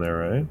Store on there,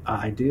 right?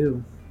 I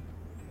do.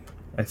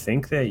 I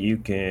think that you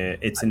can.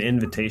 It's an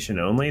invitation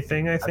only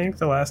thing, I think,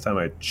 the last time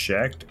I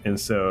checked, and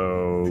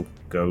so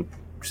go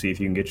see if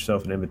you can get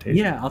yourself an invitation.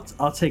 Yeah,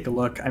 I'll take a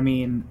look. I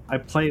mean, I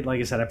played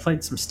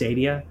some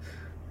Stadia.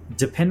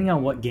 Depending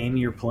on what game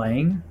you're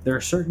playing, there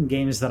are certain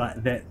games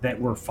that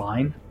were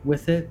fine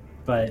with it,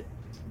 but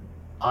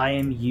I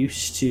am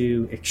used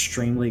to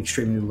extremely,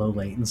 extremely low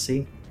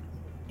latency,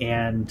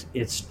 and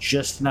it's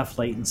just enough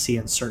latency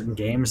in certain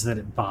games that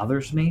it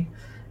bothers me.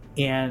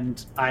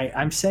 And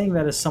I'm saying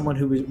that as someone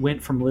who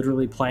went from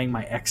literally playing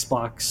my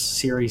Xbox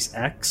Series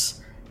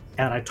X,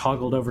 and I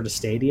toggled over to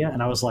Stadia,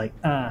 and I was like,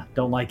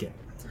 don't like it.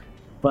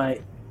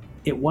 But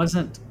it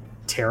wasn't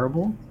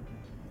terrible.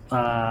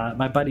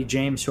 My buddy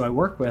James, who I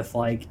work with,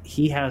 like,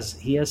 he has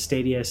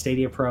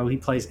Stadia Pro. He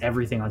plays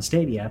everything on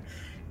Stadia,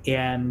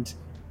 and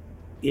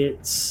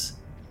it's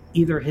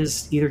either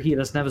he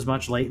doesn't have as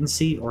much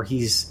latency, or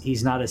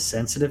he's not as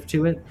sensitive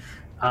to it.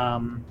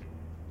 And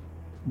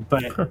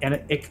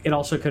it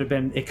also could have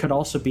been. It could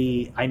also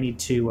be I need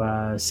to do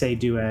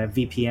a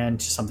VPN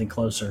to something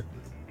closer.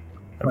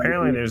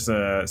 Apparently, there's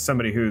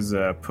somebody who's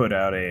put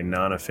out a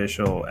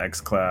non-official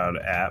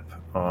xCloud app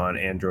on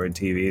Android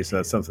TV, so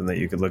that's something that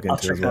you could look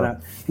into as well. That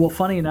out. Well,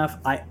 funny enough,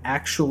 I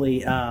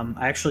actually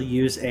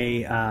use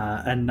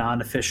a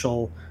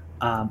non-official.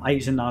 I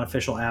use a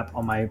non-official app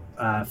on my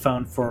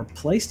phone for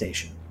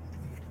PlayStation.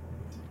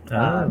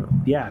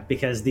 Yeah,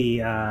 because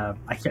I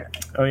can't.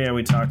 Oh yeah,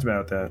 we talked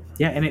about that.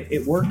 Yeah, and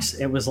it works.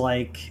 It was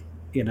like,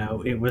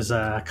 it was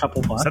a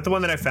couple bucks. Is that the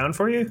one that I found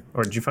for you,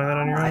 or did you find that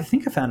on your own? I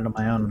think I found it on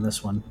my own on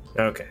this one.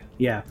 Okay.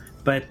 Yeah,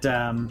 but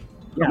I'm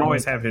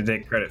always happy to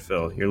take credit,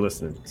 Phil. You're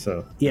listening,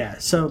 so. Yeah.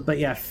 So, but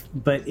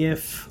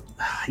if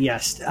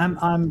yes,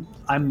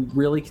 I'm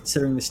really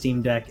considering the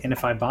Steam Deck, and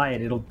if I buy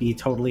it, it'll be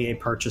totally a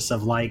purchase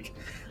of like,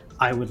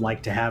 I would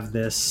like to have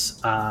this.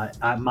 My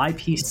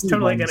PC. It's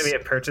totally going to be a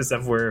purchase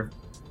of we're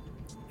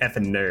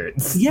effing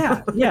nerds.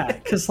 yeah,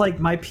 because like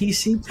my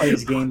PC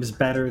plays games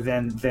better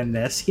than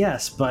this,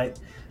 yes, but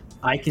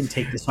I can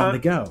take this on the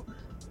go.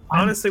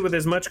 Honestly, with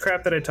as much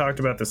crap that I talked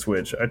about the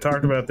Switch, I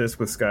talked about this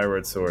with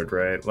Skyward Sword,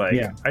 right? Like,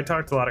 I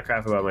talked a lot of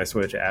crap about my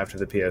Switch after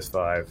the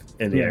PS5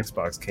 and the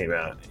Xbox came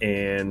out,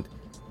 and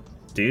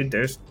dude,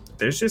 there's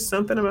just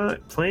something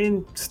about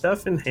playing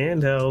stuff in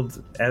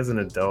handheld as an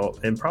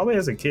adult, and probably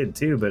as a kid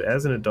too, but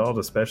as an adult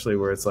especially,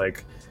 where it's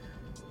like,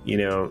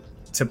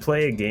 to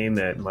play a game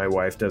that my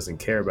wife doesn't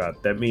care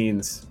about, that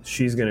means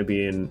she's going to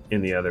be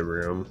in the other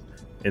room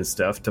and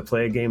stuff. To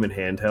play a game in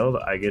handheld,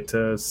 I get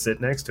to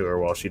sit next to her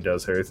while she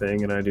does her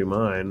thing and I do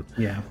mine.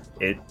 Yeah.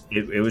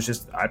 It was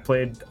just, I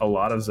played a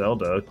lot of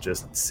Zelda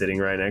just sitting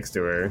right next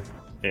to her,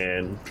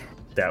 and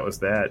that was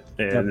that.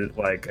 And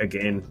like,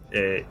 again,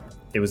 it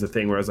was a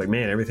thing where I was like,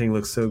 man, everything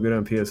looks so good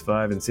on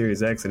PS5 and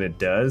Series X, and it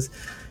does.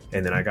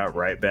 And then I got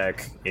right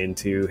back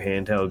into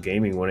handheld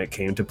gaming when it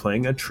came to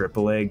playing a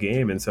AAA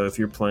game. And so if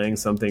you're playing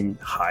something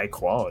high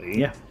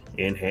quality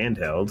in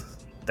handheld,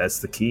 that's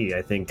the key,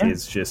 I think,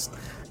 is just...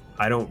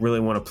 I don't really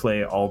want to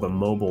play all the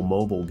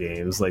mobile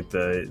games like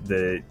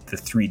the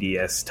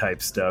 3DS type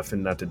stuff,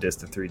 and not to diss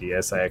the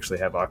 3DS. I actually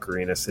have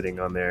Ocarina sitting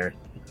on there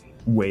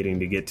waiting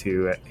to get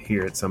to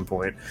here at some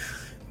point.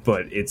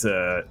 But it's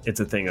a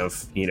thing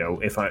of,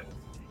 if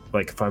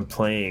I'm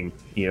playing,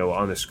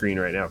 on the screen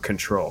right now,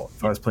 Control.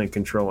 If I was playing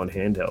Control on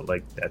handheld,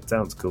 that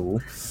sounds cool.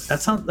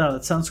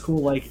 That sounds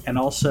cool. And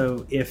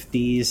also if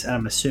these, and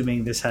I'm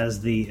assuming this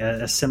has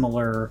a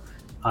similar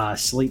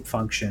sleep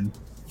function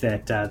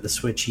that the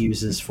Switch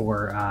uses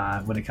for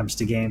when it comes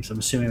to games. I'm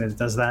assuming that it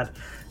does that.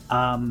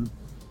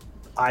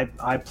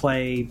 I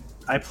play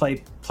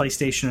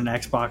PlayStation and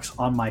Xbox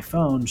on my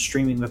phone,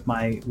 streaming with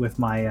my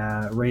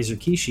Razer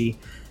Kishi.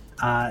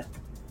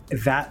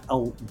 That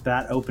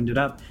opened it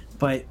up.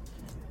 But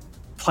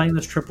playing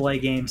those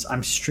AAA games,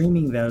 I'm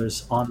streaming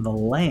those on the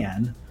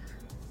LAN.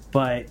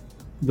 But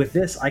with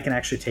this, I can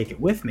actually take it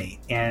with me.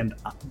 And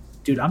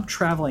dude, I'm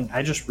traveling.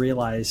 I just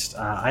realized,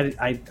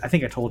 I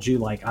think I told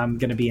you, I'm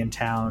going to be in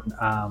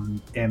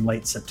town in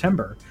late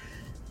September.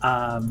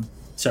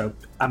 So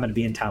I'm going to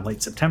be in town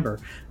late September.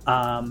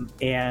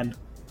 And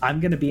I'm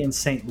going to be in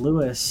St.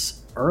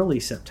 Louis early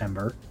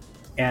September.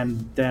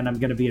 And then I'm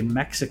going to be in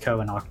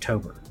Mexico in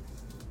October.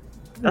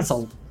 That's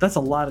a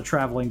lot of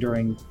traveling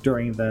during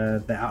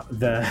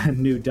the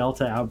new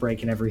Delta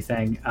outbreak and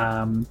everything.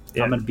 I'm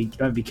going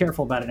to be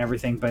careful about it and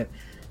everything, but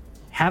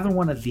having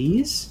one of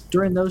these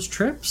during those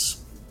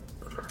trips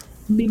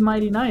would be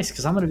mighty nice,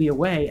 because I'm going to be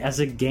away as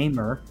a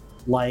gamer.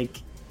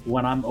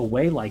 When I'm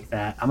away like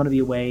that, I'm going to be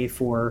away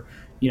for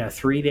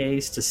 3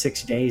 days to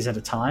 6 days at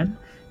a time,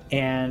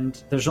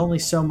 and there's only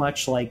so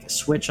much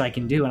Switch I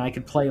can do, and I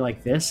could play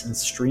like this and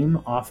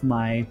stream off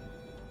my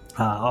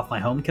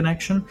home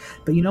connection.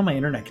 But my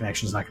internet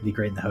connection is not going to be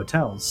great in the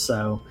hotels,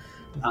 so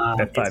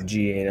that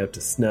 5G ain't up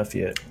to snuff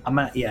yet.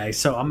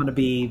 So I'm gonna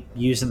be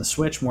using the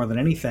Switch more than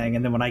anything,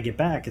 and then when I get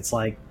back, it's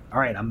all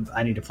right,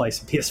 I need to play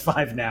some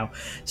PS5 now.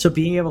 So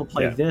being able to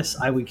play this,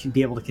 I would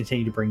be able to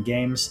continue to bring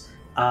games.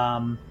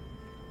 I'm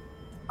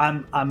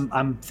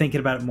thinking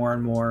about it more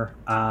and more.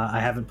 I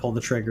haven't pulled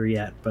the trigger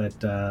yet, but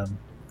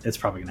it's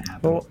probably gonna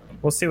happen. Well,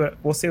 we'll see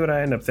what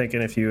I end up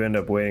thinking if you end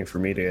up waiting for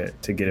me to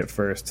get it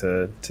first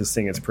to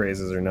sing its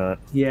praises or not.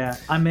 Yeah,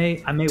 I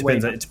may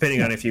wait.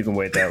 Depending on if you can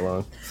wait that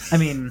long. I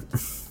mean,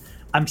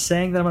 I'm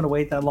saying that I'm going to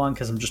wait that long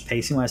because I'm just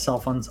pacing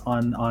myself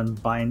on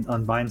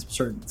buying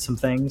some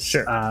things.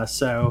 Sure.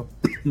 So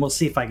we'll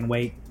see if I can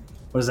wait.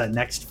 What is that,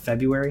 next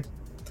February?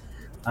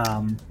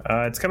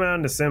 It's coming out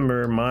in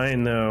December.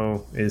 Mine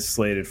though is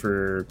slated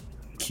for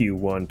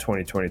Q1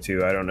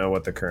 2022. I don't know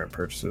what the current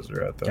purchases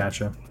are at though.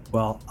 Gotcha.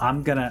 Well,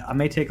 I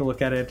may take a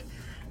look at it.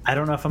 I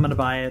don't know if I'm going to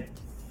buy it.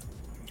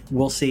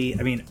 We'll see.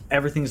 I mean,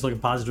 everything's looking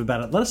positive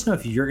about it. Let us know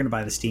if you're going to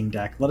buy the Steam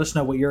Deck. Let us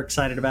know what you're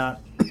excited about.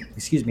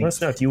 Excuse me. Let us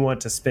know if you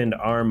want to spend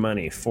our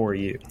money for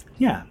you.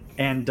 Yeah,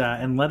 and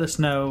let us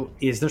know,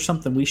 is there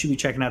something we should be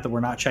checking out that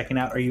we're not checking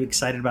out? Are you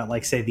excited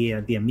about, say,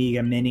 the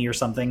Amiga Mini or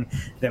something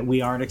that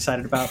we aren't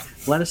excited about?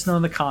 Let us know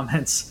in the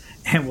comments,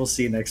 and we'll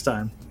see you next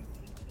time.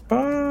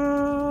 Bye.